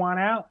say you want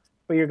out,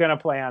 but you're going to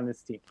play on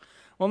this team.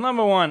 Well,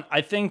 number one,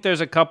 I think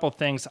there's a couple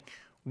things.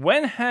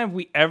 When have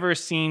we ever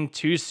seen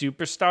two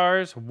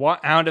superstars want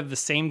out of the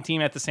same team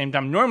at the same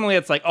time? Normally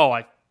it's like, oh,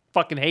 I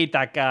fucking hate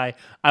that guy.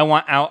 I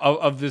want out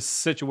of this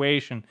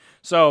situation.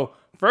 So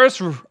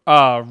first,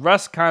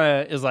 Russ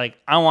kind of is like,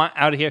 I want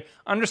out of here.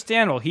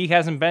 Understandable. He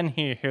hasn't been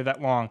here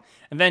that long.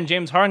 And then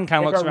James Harden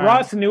kind of looks around.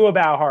 Russ knew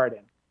about Harden.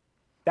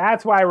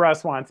 That's why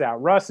Russ wants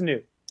out. Russ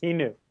knew. He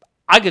knew.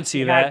 I could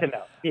see that.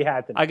 He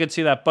had to know. I could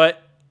see that.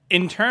 But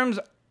in terms,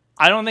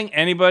 I don't think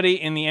anybody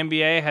in the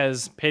NBA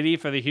has pity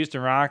for the Houston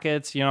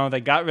Rockets.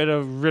 They got rid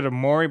of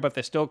Morey, but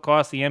they still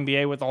cost the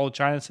NBA with the whole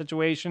China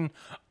situation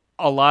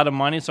a lot of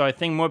money. So I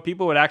think more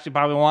people would actually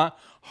probably want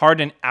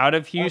Harden out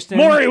of Houston.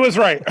 Morey was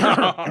right.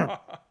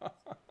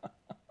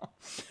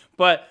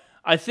 But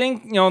I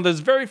think, there's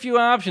very few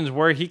options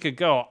where he could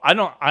go.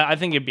 I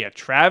think it'd be a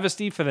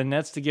travesty for the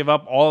Nets to give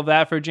up all of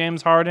that for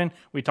James Harden.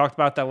 We talked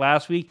about that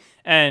last week.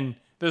 And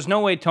there's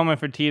no way Tillman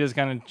Fertitta is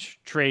going to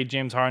trade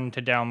James Harden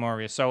to Daryl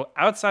Morey. So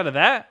outside of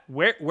that,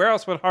 where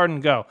else would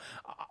Harden go?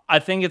 I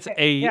think it's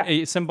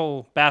a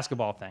simple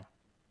basketball thing.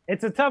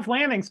 It's a tough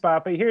landing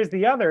spot, but here's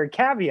the other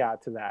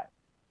caveat to that.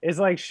 Is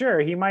like, sure,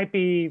 he might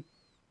be,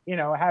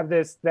 have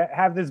this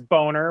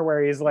boner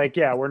where he's like,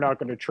 yeah, we're not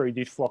going to trade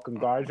these fucking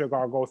guys. They're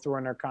going to go through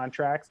on their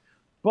contracts.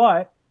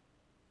 But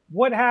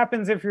what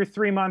happens if you're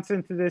 3 months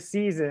into this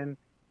season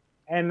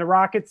and the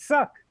Rockets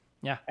suck.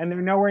 Yeah. And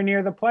they're nowhere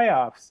near the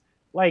playoffs.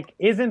 Like,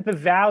 isn't the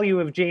value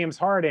of James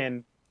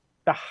Harden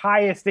the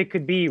highest it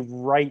could be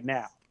right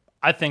now?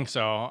 I think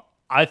so.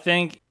 I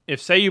think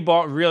if, say, you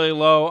bought really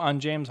low on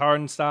James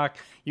Harden stock,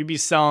 you'd be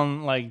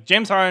selling, like,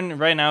 James Harden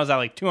right now is at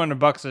like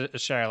 $200 a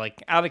share,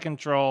 like out of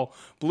control,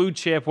 blue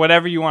chip,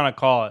 whatever you want to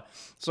call it.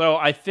 So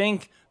I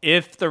think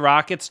if the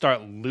Rockets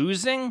start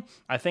losing,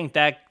 I think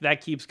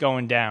that keeps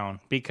going down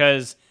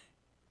because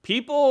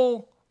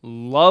people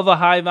love a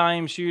high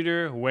volume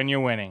shooter when you're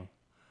winning.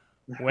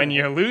 When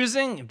you're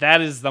losing,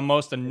 that is the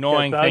most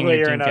annoying thing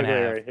your team can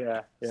have.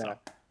 Yeah. So.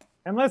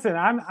 And listen,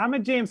 I'm a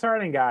James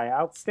Harden guy.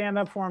 I'll stand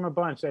up for him a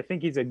bunch. I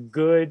think he's a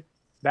good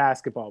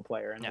basketball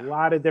player in a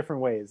lot of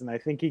different ways, and I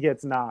think he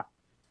gets knocked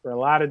for a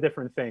lot of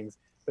different things.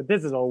 But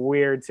this is a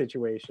weird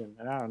situation,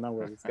 and I don't know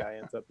where this guy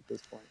ends up at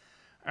this point.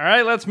 All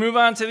right, let's move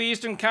on to the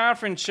Eastern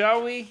Conference,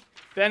 shall we?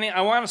 Benny,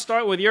 I want to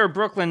start with your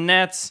Brooklyn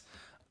Nets.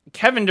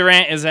 Kevin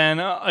Durant is an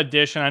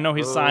addition. I know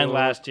he signed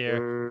last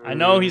year. But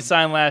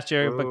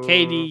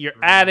KD, you're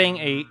adding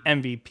a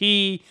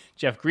MVP.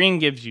 Jeff Green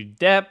gives you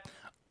depth.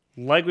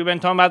 Like we've been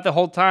talking about the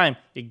whole time,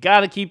 you got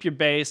to keep your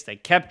base. They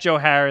kept Joe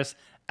Harris.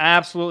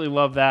 Absolutely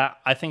love that.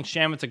 I think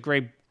Shamet's a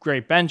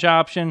great bench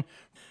option.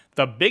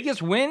 The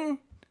biggest win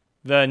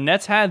the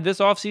Nets had this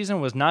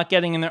offseason was not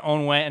getting in their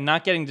own way and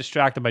not getting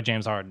distracted by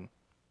James Harden.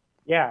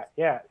 Yeah.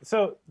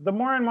 So the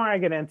more and more I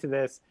get into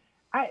this,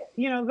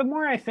 the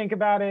more I think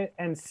about it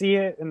and see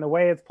it and the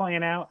way it's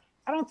playing out,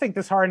 I don't think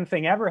this Harden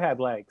thing ever had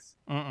legs.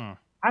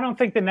 I don't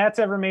think the Nets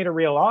ever made a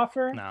real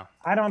offer. No.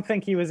 I don't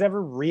think he was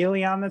ever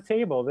really on the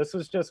table. This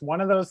was just one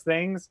of those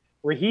things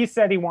where he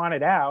said he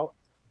wanted out.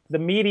 The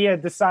media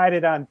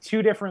decided on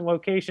two different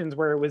locations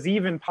where it was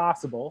even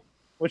possible,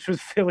 which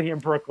was Philly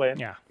and Brooklyn,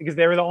 because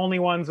they were the only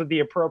ones with the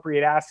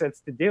appropriate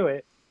assets to do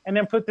it, and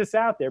then put this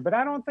out there. But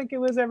I don't think it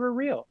was ever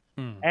real.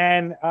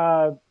 And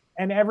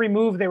every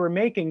move they were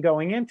making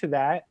going into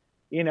that,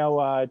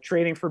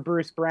 trading for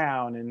Bruce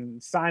Brown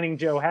and signing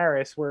Joe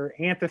Harris were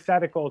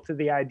antithetical to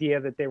the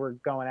idea that they were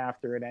going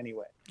after it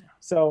anyway.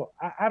 So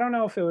I don't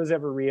know if it was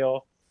ever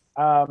real.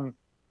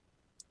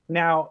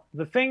 Now,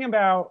 the thing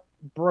about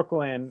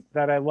Brooklyn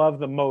that I love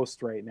the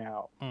most right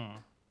now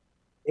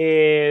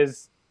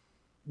is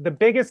the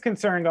biggest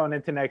concern going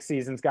into next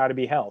season's got to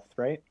be health,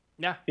 right?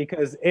 Yeah.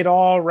 Because it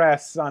all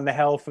rests on the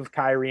health of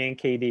Kyrie and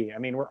KD. I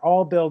mean, we're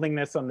all building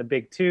this on the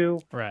big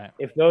two. Right.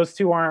 If those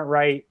two aren't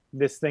right,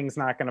 this thing's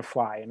not going to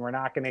fly, and we're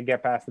not going to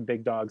get past the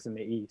big dogs in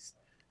the East.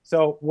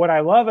 So what I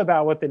love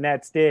about what the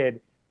Nets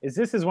did is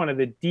this is one of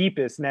the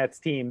deepest Nets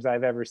teams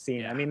I've ever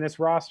seen. I mean, this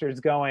roster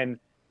is going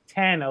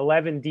 10,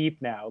 11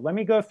 deep now. Let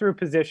me go through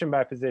position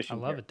by position.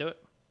 I love it. Do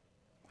it.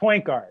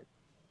 Point guard,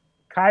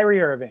 Kyrie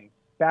Irving,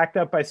 backed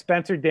up by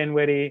Spencer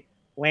Dinwiddie.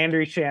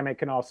 Landry Shamet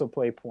can also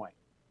play point.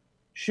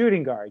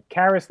 Shooting guard,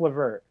 Karis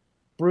LeVert,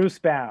 Bruce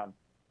Brown.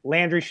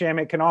 Landry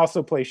Shamet can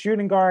also play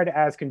shooting guard,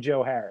 as can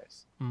Joe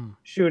Harris.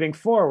 Shooting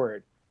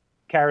forward,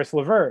 Karis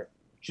LeVert,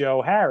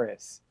 Joe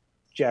Harris,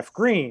 Jeff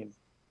Green,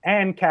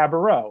 and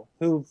Cabarrot,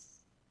 who,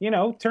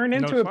 turned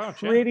into a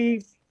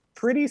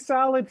pretty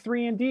solid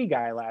 3-and-D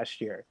guy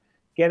last year.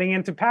 Getting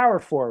into power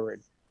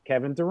forward,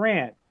 Kevin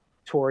Durant,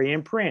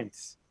 Taurean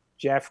Prince,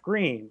 Jeff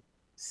Green.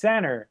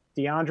 Center,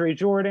 DeAndre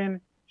Jordan,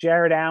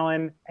 Jared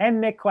Allen, and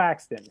Nick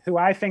Claxton, who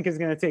I think is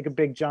going to take a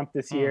big jump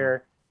this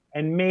year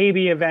and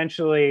maybe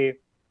eventually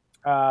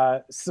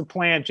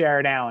supplant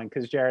Jared Allen,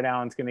 because Jared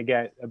Allen's going to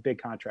get a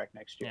big contract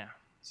next year. Yeah.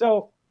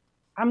 So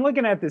I'm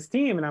looking at this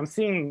team and I'm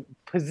seeing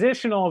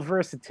positional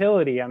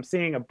versatility. I'm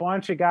seeing a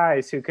bunch of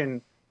guys who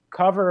can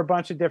cover a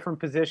bunch of different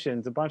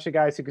positions, a bunch of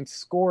guys who can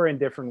score in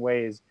different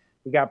ways.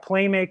 You got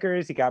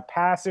playmakers, you got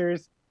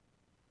passers.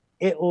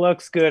 It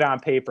looks good on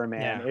paper,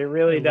 man. It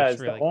really does.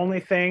 The only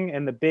thing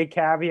and the big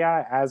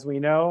caveat, as we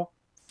know,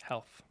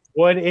 health.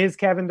 What is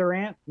Kevin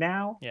Durant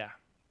now? Yeah.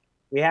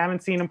 We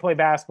haven't seen him play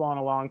basketball in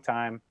a long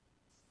time.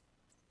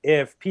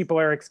 If people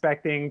are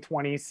expecting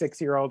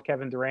 26-year-old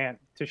Kevin Durant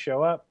to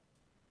show up,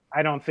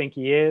 I don't think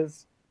he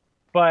is.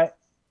 But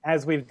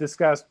as we've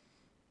discussed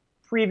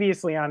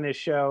previously on this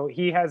show,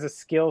 he has a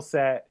skill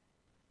set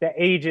that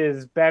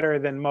ages better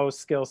than most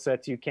skill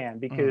sets you can,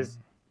 because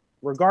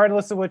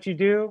regardless of what you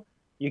do,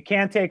 you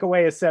can't take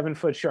away a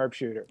 7-foot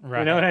sharpshooter. Right.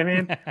 You know what I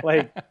mean?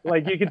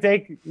 like you could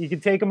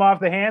take him off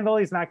the handle.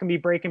 He's not going to be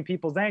breaking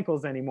people's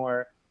ankles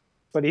anymore,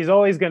 but he's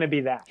always going to be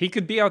that. He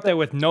could be out there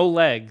with no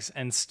legs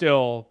and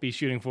still be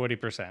shooting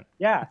 40%.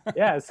 Yeah.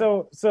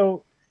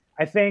 So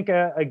I think,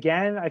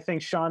 I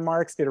think Sean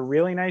Marks did a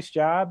really nice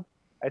job.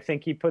 I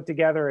think he put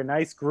together a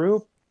nice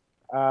group.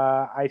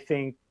 I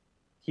think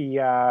he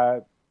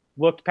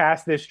looked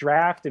past this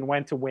draft and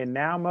went to win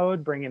now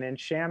mode, bringing in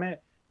Shamet.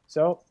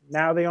 So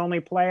now the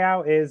only play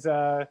out is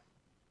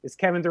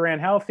Kevin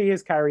Durant healthy?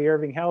 Is Kyrie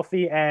Irving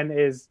healthy? And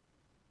is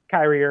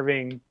Kyrie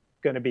Irving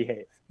going to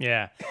behave?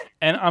 Yeah.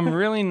 And I'm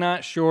really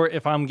not sure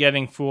if I'm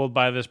getting fooled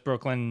by this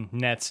Brooklyn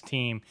Nets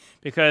team,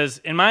 because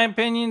in my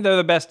opinion, they're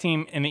the best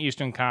team in the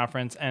Eastern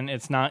Conference, and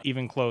it's not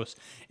even close.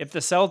 If the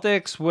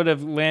Celtics would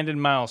have landed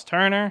Miles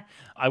Turner,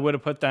 I would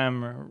have put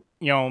them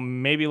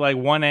maybe like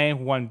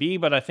 1A, 1B,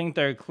 but I think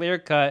they're clear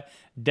cut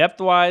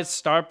depth wise,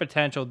 star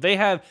potential. They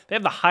have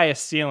the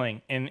highest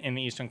ceiling in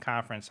the Eastern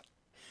Conference.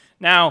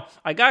 Now,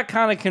 I got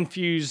kind of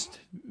confused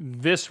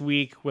this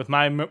week with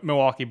my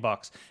Milwaukee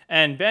Bucks,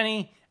 and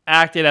Benny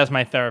acted as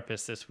my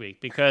therapist this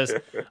week because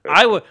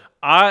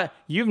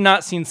you've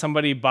not seen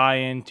somebody buy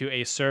into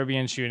a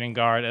Serbian shooting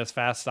guard as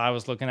fast as I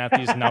was looking at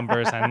these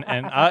numbers, and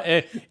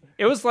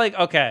it was like,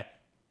 okay,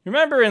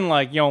 remember in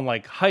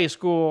like high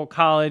school,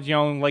 college,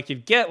 like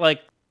you'd get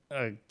like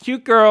a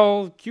cute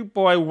girl, cute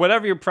boy,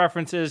 whatever your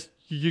preference is,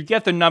 you'd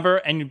get the number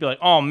and you'd be like,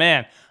 oh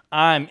man,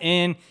 I'm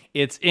in,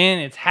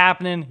 it's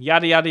happening,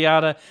 yada yada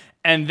yada,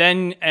 and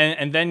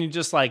then you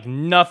just like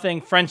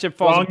nothing, friendship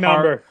falls Wrong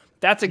apart. Number.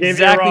 That's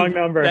exactly wrong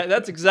number.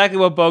 That's exactly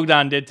what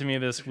Bogdan did to me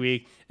this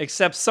week.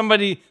 Except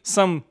somebody,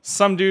 some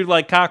dude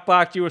like cock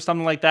blocked you or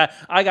something like that.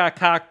 I got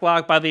cock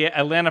blocked by the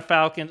Atlanta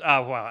Falcons.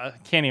 Oh well, I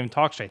can't even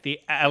talk straight.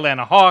 The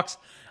Atlanta Hawks.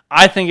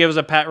 I think it was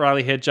a Pat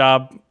Riley hit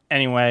job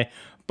anyway.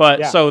 But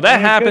Yeah, so that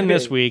and it happened could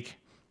this be. week.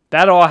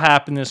 That all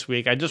happened this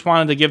week. I just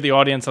wanted to give the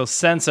audience a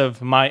sense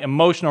of my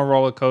emotional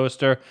roller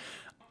coaster.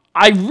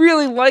 I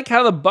really like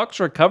how the Bucks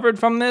recovered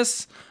from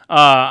this.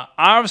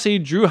 Obviously,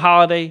 Drew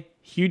Holiday,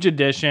 huge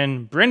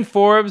addition. Bryn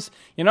Forbes,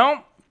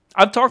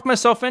 I've talked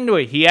myself into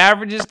it. He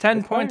averages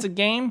 10 points a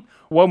game.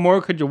 What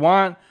more could you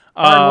want?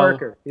 Hard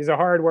worker. He's a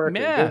hard worker.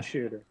 Yeah. Good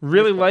shooter.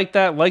 Really like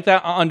that. Like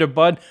that under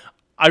Bud.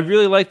 I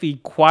really like the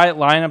quiet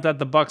lineup that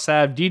the Bucks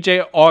have.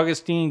 DJ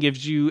Augustine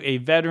gives you a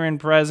veteran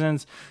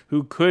presence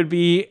who could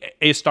be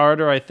a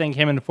starter. I think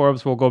him and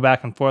Forbes will go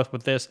back and forth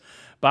with this.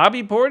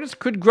 Bobby Portis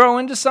could grow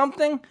into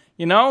something.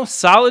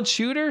 Solid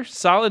shooter.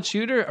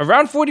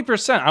 Around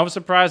 40%. I was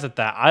surprised at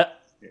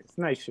that. It's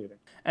nice shooting.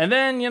 And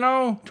then,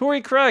 Torrey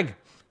Craig.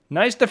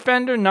 Nice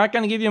defender. Not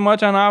going to give you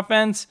much on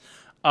offense.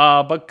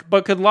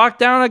 But could lock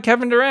down a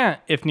Kevin Durant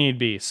if need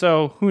be.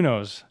 So who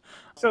knows?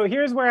 So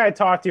here's where I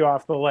talked you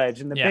off the ledge.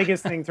 And the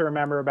biggest thing to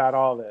remember about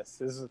all this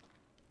is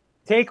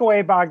take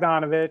away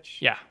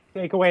Bogdanovich. Yeah.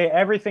 Take away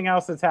everything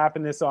else that's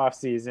happened this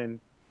offseason.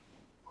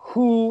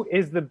 Who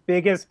is the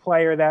biggest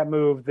player that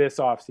moved this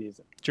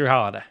offseason? Drew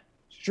Holiday.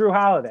 Drew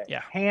Holiday.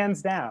 Yeah. Hands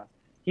down.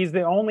 He's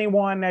the only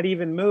one that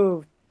even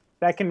moved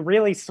that can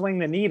really swing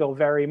the needle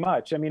very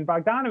much. I mean,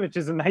 Bogdanovich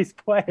is a nice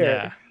player.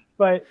 Yeah.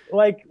 But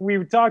like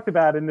we talked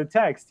about in the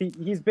text,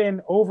 he's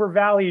been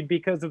overvalued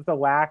because of the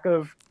lack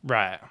of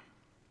Right.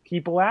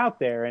 people out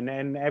there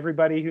and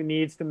everybody who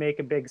needs to make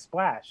a big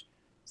splash.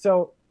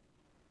 So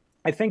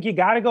I think you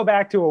got to go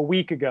back to a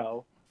week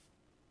ago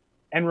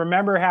and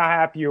remember how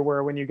happy you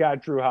were when you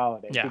got Drew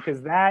Holiday,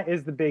 because that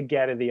is the big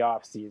get of the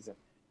offseason.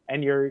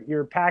 And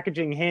you're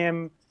packaging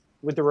him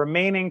with the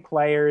remaining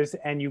players,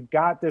 and you've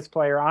got this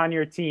player on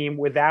your team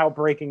without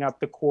breaking up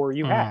the core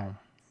you have.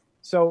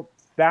 So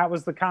that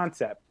was the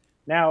concept.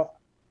 Now,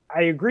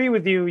 I agree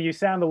with you. You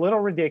sound a little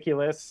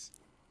ridiculous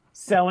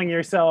selling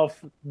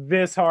yourself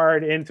this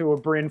hard into a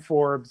Bryn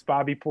Forbes,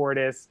 Bobby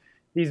Portis,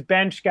 these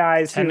bench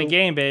guys 10 who a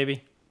game,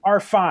 baby. are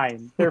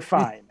fine. They're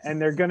fine, and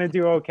they're going to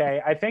do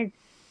okay. I think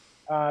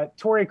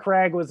Torrey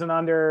Craig was an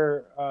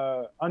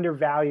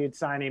undervalued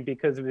signing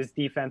because of his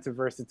defensive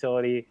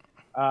versatility.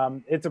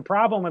 It's a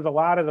problem with a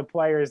lot of the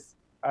players,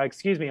 a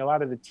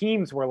lot of the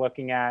teams we're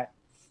looking at.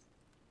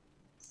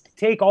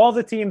 Take all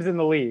the teams in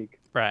the league,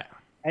 Right.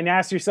 and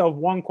ask yourself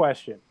one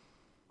question.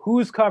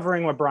 Who's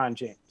covering LeBron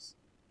James?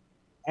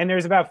 And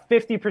there's about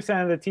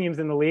 50% of the teams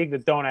in the league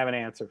that don't have an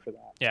answer for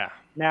that. Yeah.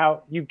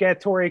 Now, you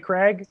get Torrey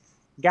Craig.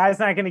 Guy's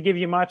not going to give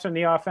you much on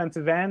the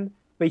offensive end,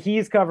 but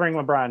he's covering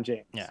LeBron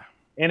James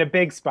in a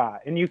big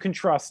spot, and you can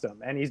trust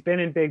him. And he's been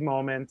in big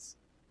moments.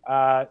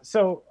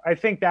 So I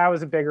think that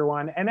was a bigger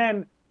one. And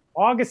then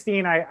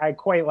Augustine, I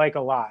quite like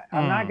a lot.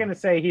 I'm not going to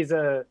say he's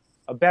a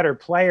better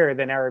player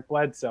than Eric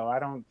Bledsoe. I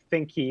don't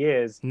think he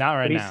is. Not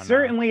right but now. he's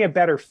certainly a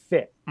better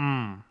fit.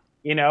 Mm.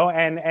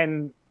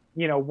 And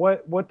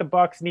what the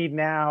Bucks need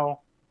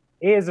now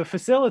is a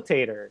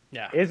facilitator.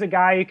 Yeah. Is a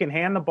guy you can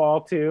hand the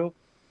ball to.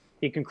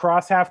 He can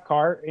cross half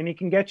court, and he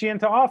can get you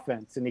into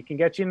offense, and he can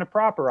get you into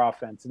proper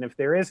offense. And if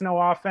there is no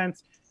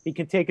offense, he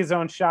can take his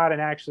own shot and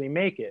actually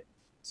make it.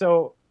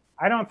 So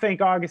I don't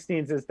think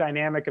Augustine's as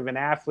dynamic of an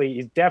athlete.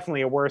 He's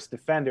definitely a worse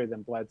defender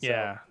than Bledsoe.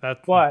 Yeah.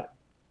 But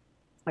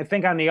I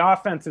think on the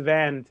offensive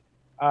end,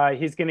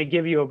 he's going to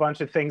give you a bunch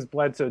of things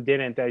Bledsoe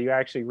didn't that you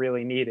actually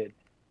really needed.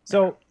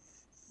 So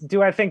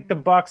do I think the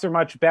Bucks are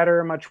much better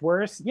or much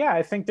worse? Yeah,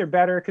 I think they're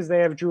better because they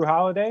have Drew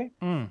Holiday,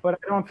 but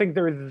I don't think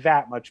they're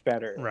that much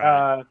better.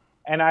 Right.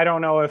 And I don't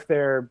know if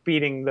they're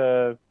beating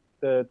the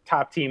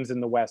top teams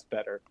in the West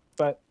better,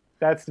 but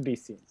that's to be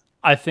seen.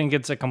 I think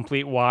it's a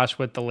complete wash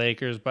with the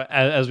Lakers, but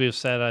as we've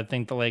said, I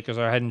think the Lakers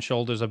are head and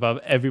shoulders above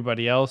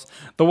everybody else.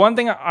 The one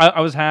thing I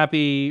was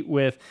happy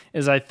with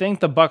is I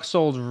think the Bucks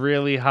sold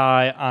really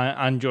high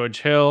on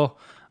George Hill.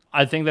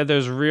 I think that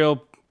there's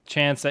real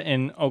chance that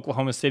in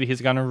Oklahoma City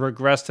he's going to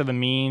regress to the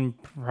mean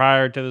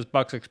prior to this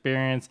Bucks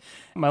experience.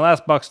 My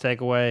last Bucks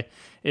takeaway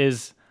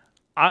is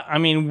I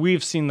mean,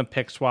 we've seen the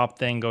pick swap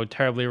thing go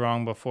terribly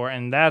wrong before,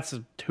 and that's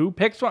 2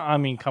 pick swap. I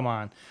mean, come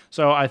on.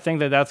 So I think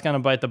that that's going to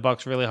bite the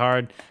Bucks really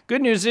hard.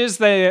 Good news is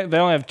they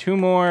only have 2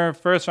 more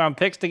first round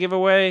picks to give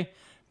away.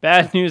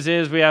 Bad news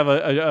is we have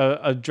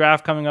a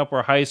draft coming up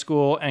where high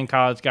school and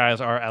college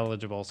guys are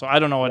eligible. So I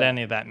don't know what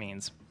any of that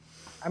means.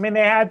 I mean,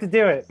 they had to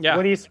do it. Yeah.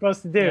 What are you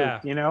supposed to do? Yeah.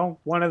 You know,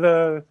 one of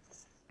the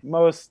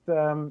most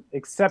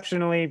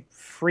exceptionally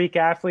freak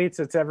athletes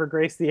that's ever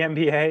graced the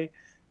NBA.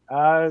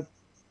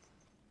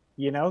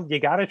 You know, you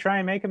got to try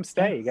and make them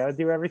stay. You got to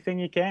do everything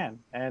you can.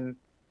 And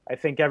I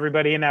think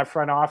everybody in that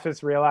front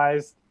office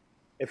realized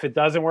if it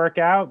doesn't work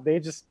out, they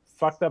just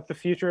fucked up the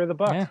future of the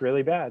Bucks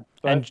really bad.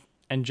 But,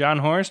 and John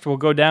Horst will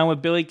go down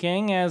with Billy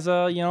King as,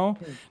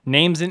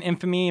 names in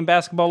infamy in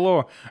basketball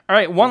lore. All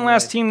right, one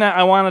last team that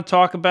I want to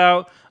talk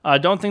about.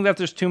 Don't think that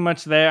there's too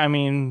much there. I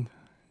mean,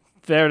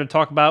 there to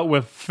talk about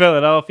with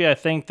Philadelphia. I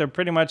think they're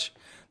pretty much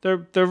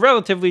they're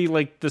relatively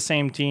like the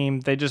same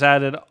team. They just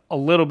added a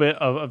little bit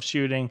of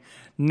shooting.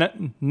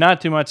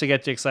 Not too much to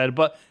get you excited,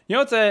 but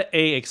it's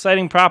a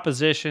exciting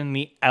proposition.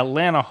 The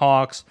Atlanta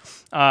Hawks.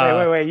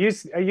 Wait!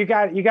 You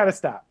got to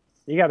stop.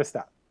 You got to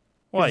stop.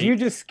 What? You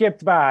just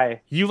skipped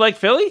by. You like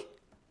Philly?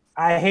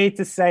 I hate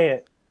to say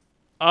it.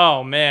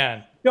 Oh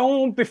man!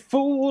 Don't be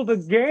fooled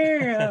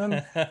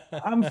again.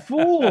 I'm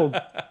fooled.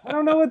 I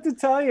don't know what to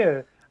tell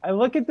you. I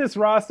look at this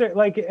roster,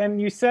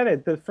 and you said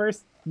it.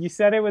 You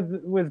said it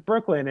with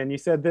Brooklyn, and you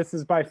said this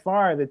is by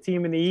far the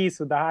team in the East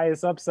with the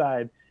highest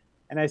upside.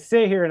 And I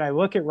sit here and I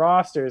look at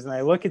rosters and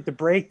I look at the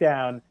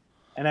breakdown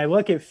and I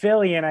look at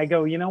Philly and I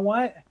go, you know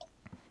what?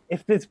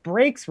 If this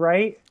breaks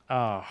right,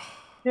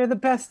 they're the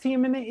best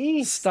team in the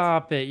East.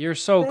 Stop it. You're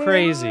so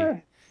crazy.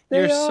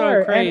 You're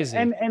so crazy.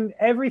 And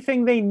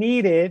everything they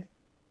needed,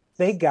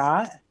 they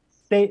got.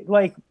 All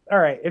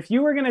right, if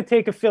you were going to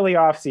take a Philly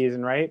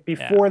offseason, right,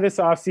 before this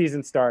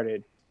offseason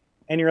started,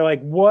 and you're like,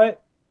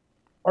 what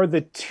are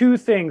the 2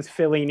 things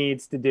Philly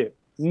needs to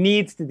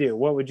do?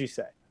 What would you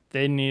say?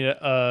 They need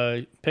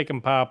a pick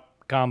and pop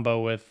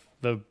combo with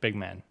the big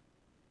men.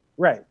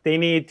 Right. They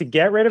need to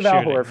get rid of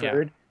Al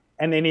Horford,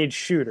 and they need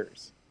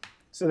shooters.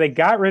 So they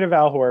got rid of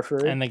Al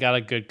Horford. And they got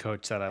a good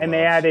coach that I love. And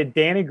they added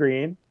Danny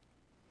Green.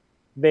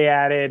 They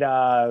added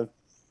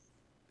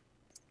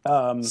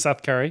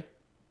Seth Curry.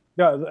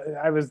 No,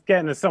 I was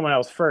getting to someone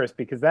else first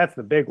because that's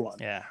the big one.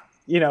 Yeah.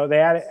 They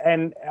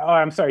added,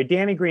 I'm sorry,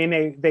 Danny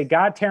Green. They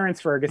got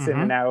Terrence Ferguson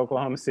in that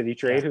Oklahoma City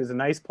trade, who's a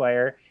nice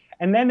player.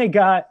 And then they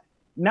got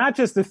not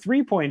just a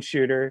 3-point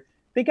shooter,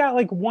 they got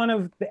like one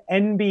of the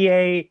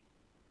NBA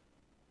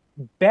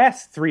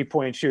best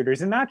 3-point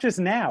shooters, and not just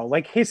now,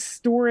 like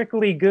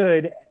historically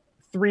good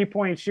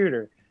 3-point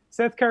shooter.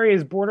 Seth Curry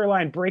is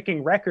borderline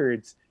breaking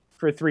records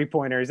for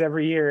 3-pointers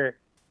every year.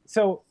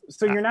 So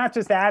you're not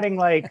just adding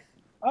like,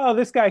 oh,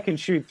 this guy can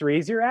shoot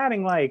threes. You're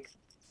adding like,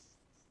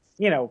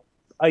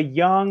 a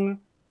young,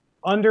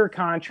 under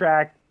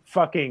contract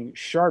fucking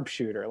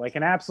sharpshooter, like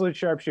an absolute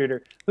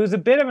sharpshooter who's a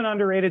bit of an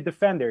underrated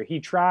defender. He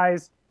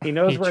tries, he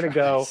knows where to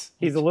go.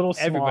 He's a little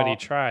small. Everybody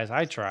tries.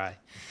 I try.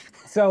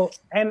 So,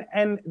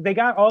 and they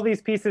got all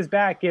these pieces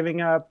back,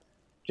 giving up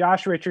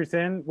Josh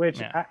Richardson,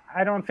 which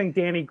I don't think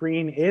Danny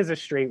Green is a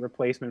straight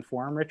replacement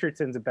for him.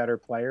 Richardson's a better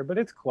player, but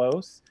it's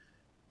close.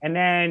 And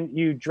then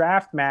you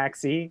draft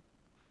Maxey,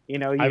 you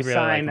really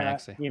sign,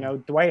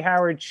 Dwight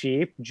Howard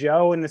cheap,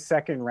 Joe in the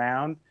 2nd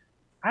round.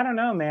 I don't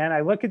know, man. I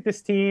look at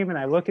this team and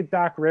I look at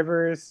Doc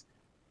Rivers,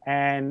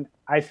 and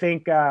I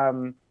think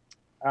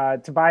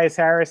Tobias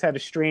Harris had a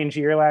strange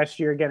year last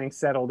year getting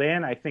settled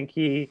in. I think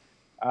he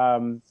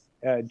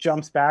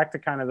jumps back to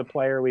kind of the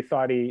player we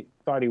thought he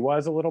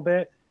was a little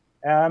bit.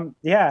 And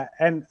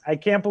I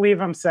can't believe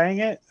I'm saying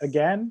it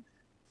again,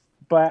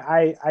 but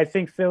I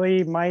think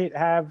Philly might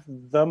have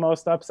the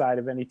most upside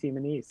of any team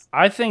in the East.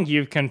 I think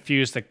you've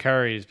confused the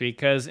Currys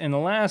because in the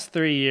last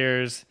 3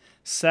 years,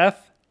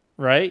 Seth,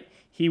 right?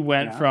 He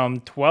went from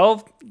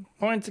 12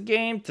 points a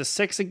game to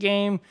 6 a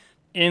game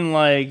in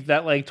like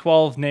that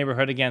 12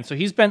 neighborhood again. So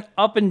he's been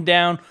up and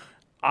down.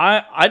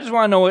 I just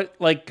want to know what,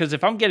 because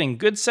if I'm getting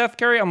good Seth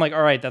Curry, I'm like,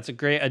 all right, that's a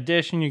great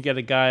addition. You get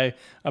a guy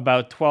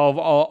about 12,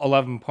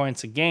 11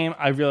 points a game.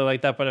 I really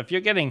like that. But if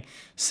you're getting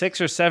 6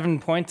 or 7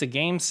 points a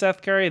game,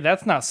 Seth Curry,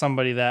 that's not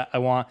somebody that I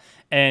want.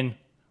 And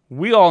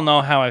we all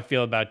know how I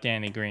feel about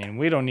Danny Green.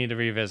 We don't need to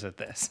revisit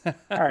this. All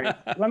right,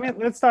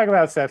 let's talk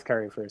about Seth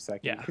Curry for a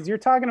second. Yeah, because you're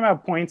talking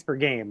about points per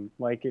game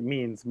like it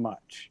means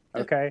much.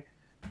 Okay,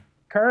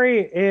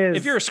 Curry is.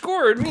 If you're a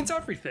scorer, it means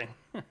everything.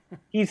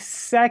 He's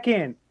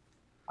 2nd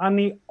on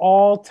the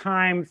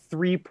all-time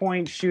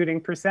 3-point shooting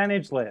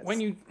percentage list.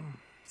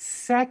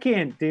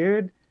 2nd,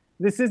 dude.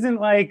 This isn't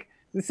like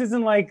just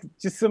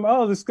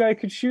this guy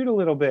could shoot a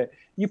little bit.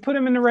 You put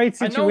him in the right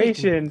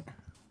situation.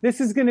 This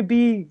is going to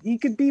be, he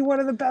could be one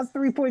of the best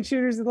 3-point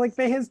shooters in like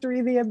the history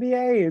of the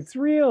NBA. It's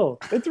real.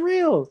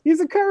 He's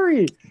a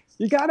Curry.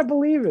 You got to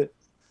believe it.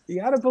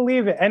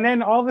 And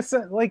then all of a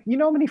sudden,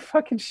 how many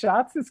fucking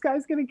shots this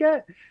guy's going to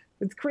get?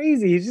 It's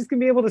crazy. He's just going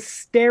to be able to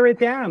stare it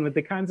down with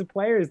the kinds of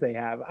players they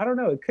have. I don't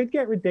know. It could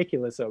get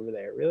ridiculous over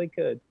there. It really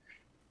could.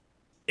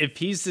 if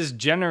he's this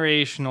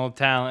generational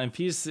talent,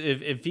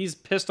 if he's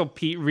Pistol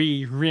Pete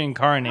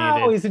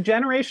reincarnated. Oh, he's a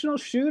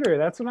generational shooter.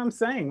 That's what I'm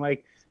saying.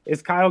 Like,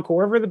 is Kyle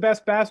Korver the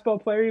best basketball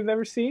player you've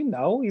ever seen?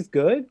 No, he's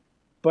good,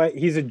 but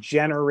he's a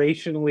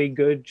generationally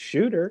good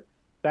shooter.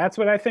 That's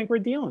what I think we're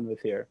dealing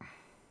with here.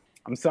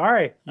 I'm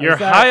sorry. You're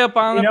high up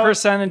on the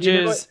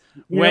percentages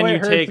when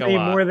you take a lot. It hurts me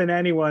more than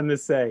anyone to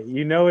say.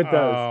 You know it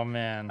does. Oh,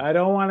 man. I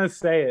don't want to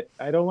say it.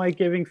 I don't like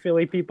giving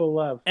Philly people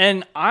love.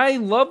 And I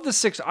love the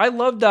Sixers. I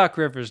love Doc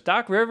Rivers.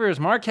 Doc Rivers,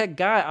 Marquette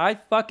guy. I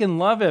fucking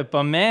love it.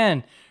 But,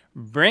 man,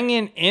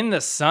 bringing in the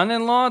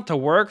son-in-law to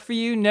work for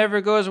you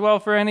never goes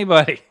well for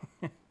anybody.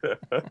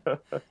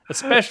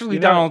 Especially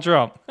Donald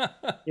Trump.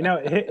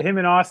 Him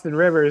and Austin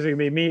Rivers are going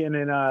to be meeting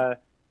in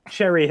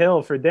Cherry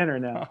Hill for dinner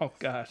now. Oh,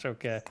 gosh.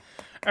 Okay.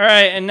 All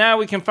right, and now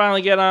we can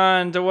finally get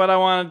on to what I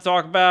want to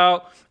talk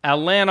about.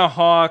 Atlanta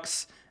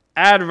Hawks,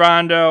 add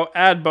Rondo,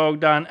 add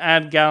Bogdan,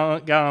 add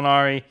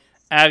Gallinari,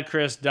 add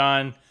Chris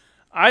Dunn.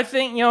 I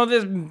think,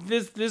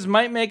 this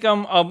might make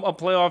them a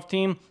playoff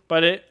team,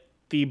 but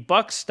the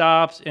buck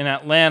stops in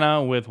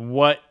Atlanta with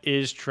what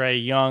is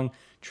Trae Young.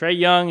 Trae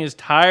Young is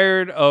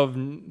tired of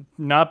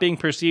not being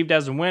perceived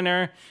as a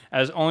winner,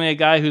 as only a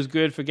guy who's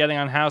good for getting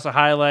on House of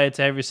Highlights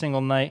every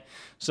single night.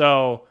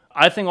 So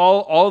I think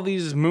all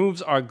these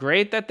moves are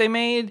great that they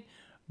made,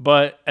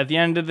 but at the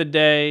end of the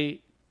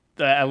day,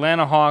 the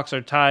Atlanta Hawks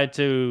are tied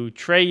to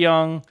Trae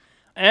Young.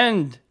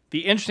 And the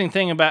interesting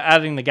thing about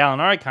adding the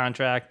Gallinari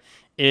contract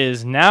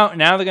is now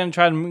they're going to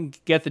try to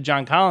get the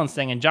John Collins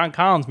thing, and John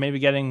Collins may be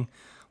getting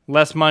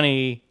less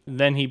money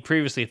than he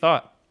previously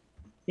thought.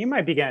 He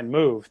might be getting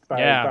moved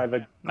by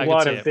the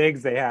glut of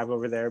bigs they have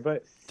over there.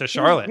 But to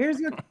Charlotte. Here's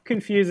what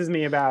confuses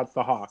me about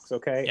the Hawks,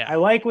 okay? Yeah. I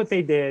like what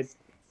they did.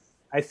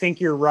 I think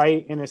you're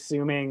right in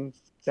assuming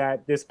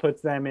that this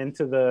puts them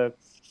into the,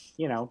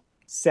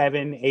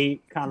 7-8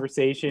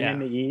 conversation in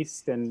the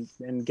East and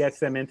gets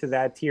them into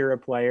that tier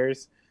of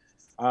players.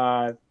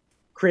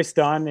 Chris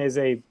Dunn is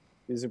a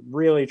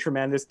really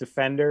tremendous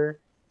defender,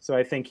 so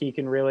I think he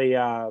can really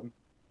help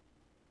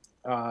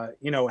out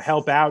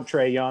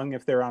Trae Young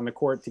if they're on the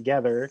court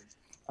together.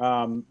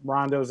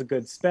 Rondo's a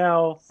good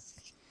spell.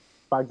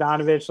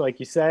 Bogdanović, like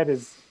you said,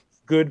 is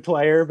good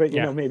player, but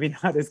maybe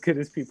not as good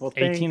as people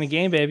think. 18 a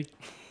game, baby.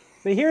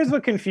 But here's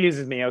what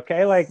confuses me,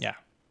 okay?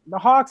 The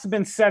Hawks have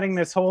been setting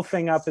this whole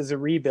thing up as a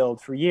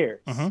rebuild for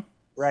years,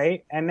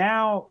 right? And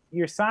now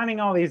you're signing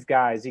all these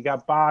guys. You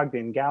got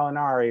Bogdan,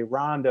 Gallinari,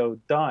 Rondo,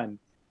 Dunn.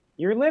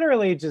 You're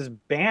literally just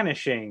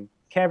banishing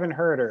Kevin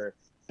Huerter,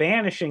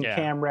 banishing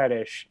Cam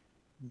Reddish,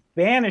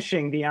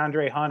 banishing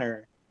DeAndre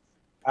Hunter.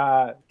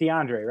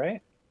 DeAndre,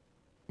 right?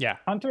 Yeah.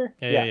 Hunter?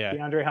 Yeah.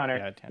 DeAndre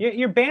Hunter. Yeah,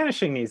 you're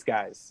banishing these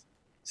guys.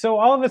 So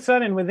all of a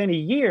sudden, within a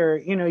year,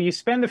 you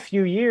spend a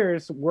few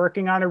years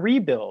working on a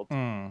rebuild.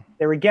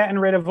 They were getting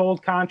rid of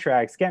old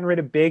contracts, getting rid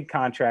of big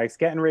contracts,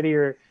 getting rid of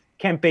your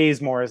Kent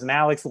Bazemores and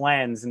Alex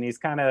Lenz and these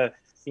kind of,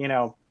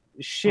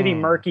 shitty,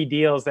 murky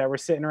deals that were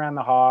sitting around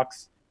the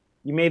Hawks.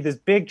 You made this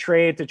big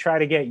trade to try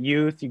to get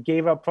youth. You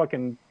gave up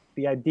fucking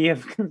the idea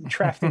of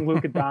drafting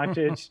Luka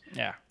Doncic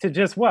to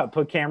just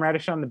put Cam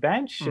Reddish on the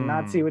bench and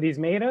not see what he's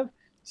made of.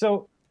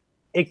 So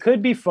it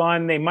could be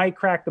fun. They might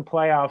crack the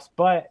playoffs,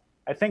 but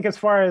I think as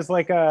far as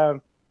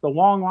the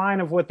long line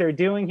of what they're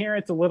doing here,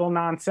 it's a little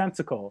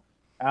nonsensical.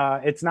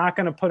 It's not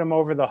going to put them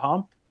over the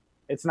hump.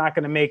 It's not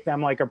going to make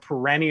them like a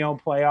perennial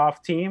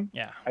playoff team.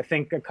 Yeah. I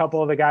think a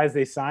couple of the guys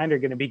they signed are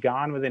going to be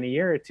gone within a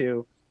year or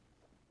two.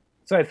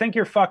 So I think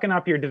you're fucking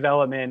up your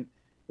development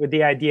with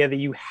the idea that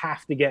you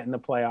have to get in the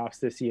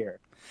playoffs this year.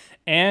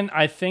 And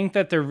I think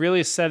that they're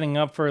really setting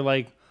up for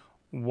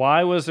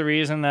why was the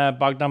reason that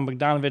Bogdan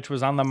Bogdanović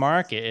was on the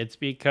market? It's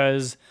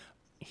because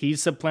he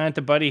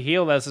supplanted Buddy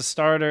Hield as a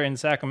starter in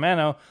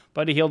Sacramento.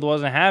 Buddy Hield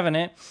wasn't having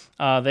it.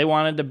 They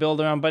wanted to build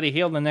around Buddy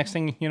Hield. The next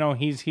thing,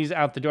 he's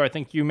out the door. I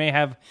think you may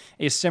have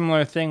a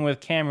similar thing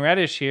with Cam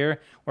Reddish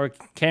here, where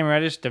Cam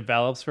Reddish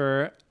develops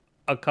for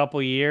a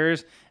couple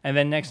years, and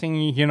then next thing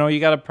you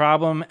got a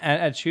problem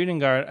at shooting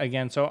guard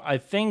again. So I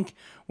think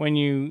when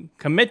you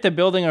commit to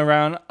building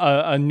around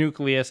a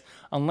nucleus,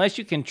 unless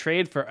you can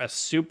trade for a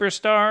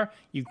superstar,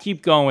 you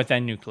keep going with that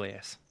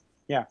nucleus.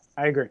 Yeah,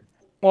 I agree.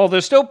 Well,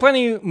 there's still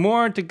plenty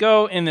more to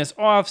go in this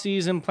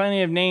offseason.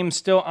 Plenty of names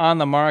still on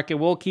the market.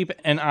 We'll keep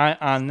an eye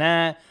on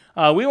that.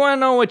 We want to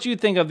know what you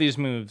think of these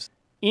moves.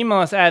 Email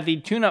us at the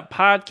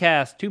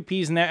TuneUpPodcast,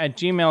 2Ps in there,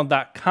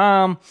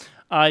 @gmail.com.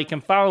 You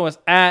can follow us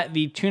at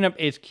the TuneUp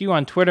HQ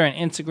on Twitter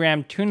and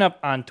Instagram, TuneUp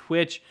on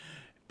Twitch.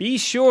 Be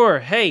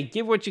sure,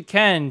 give what you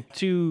can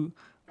to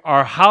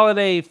our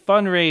holiday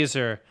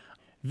fundraiser.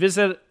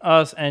 Visit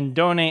us and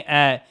donate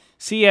at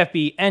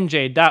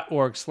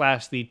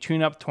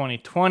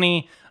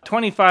cfbnj.org/the-tuneup2020.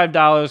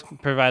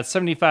 $25 provides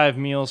 75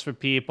 meals for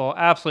people.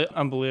 Absolutely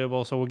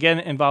unbelievable. So we're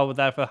getting involved with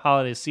that for the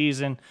holiday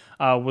season.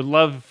 Would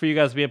love for you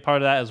guys to be a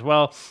part of that as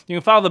well. You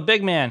can follow the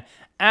big man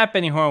at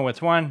Benny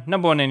Horowitz 1,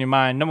 number one in your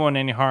mind, number one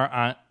in your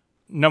heart,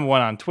 number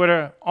one on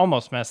Twitter.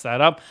 Almost messed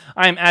that up.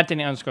 I am at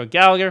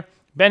Denny_Gallagher.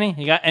 Benny,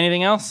 you got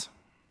anything else?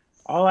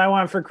 All I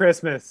want for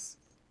Christmas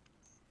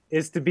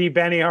is to be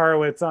Benny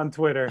Horowitz on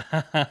Twitter.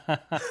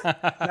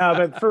 No,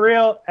 but for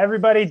real,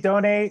 everybody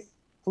donate,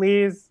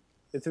 please.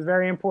 It's a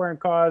very important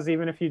cause.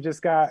 Even if you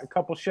just got a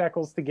couple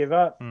shekels to give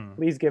up,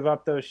 please give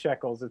up those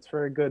shekels. It's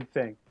for a good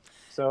thing.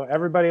 So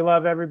everybody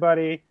love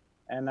everybody,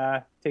 and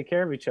take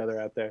care of each other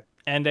out there.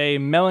 And a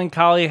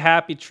melancholy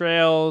happy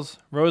trails,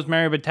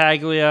 Rosemary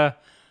Battaglia,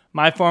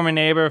 my former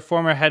neighbor,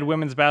 former head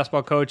women's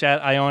basketball coach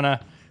at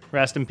Iona.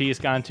 Rest in peace,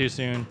 gone too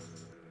soon.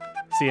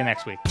 See you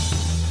next week.